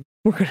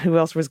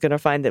else was going to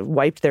find that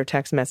wiped their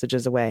text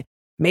messages away?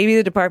 Maybe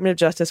the Department of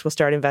Justice will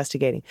start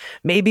investigating.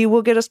 Maybe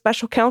we'll get a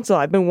special counsel.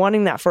 I've been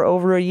wanting that for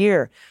over a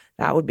year.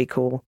 That would be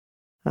cool.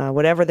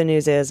 Whatever the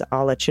news is,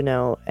 I'll let you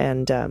know.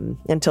 And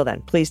until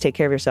then, please take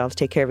care of yourselves,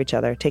 take care of each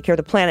other, take care of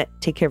the planet,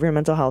 take care of your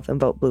mental health, and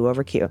vote blue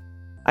over Q.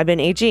 I've been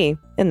AG,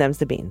 and them's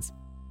the beans.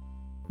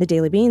 The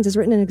Daily Beans is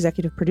written and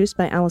executive produced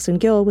by Allison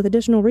Gill with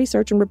additional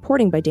research and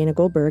reporting by Dana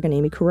Goldberg and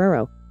Amy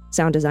Carrero.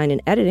 Sound design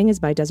and editing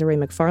is by Desiree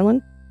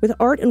McFarlane, with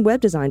art and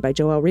web design by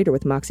Joelle Reeder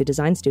with Moxie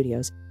Design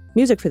Studios.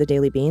 Music for The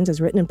Daily Beans is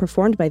written and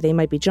performed by They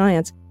Might Be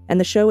Giants, and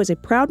the show is a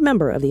proud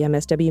member of the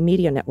MSW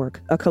Media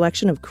Network, a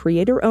collection of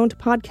creator-owned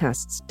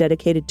podcasts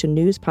dedicated to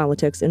news,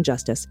 politics, and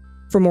justice.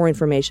 For more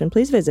information,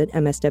 please visit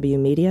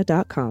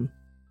mswmedia.com.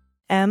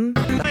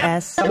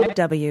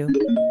 MSW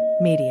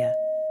Media.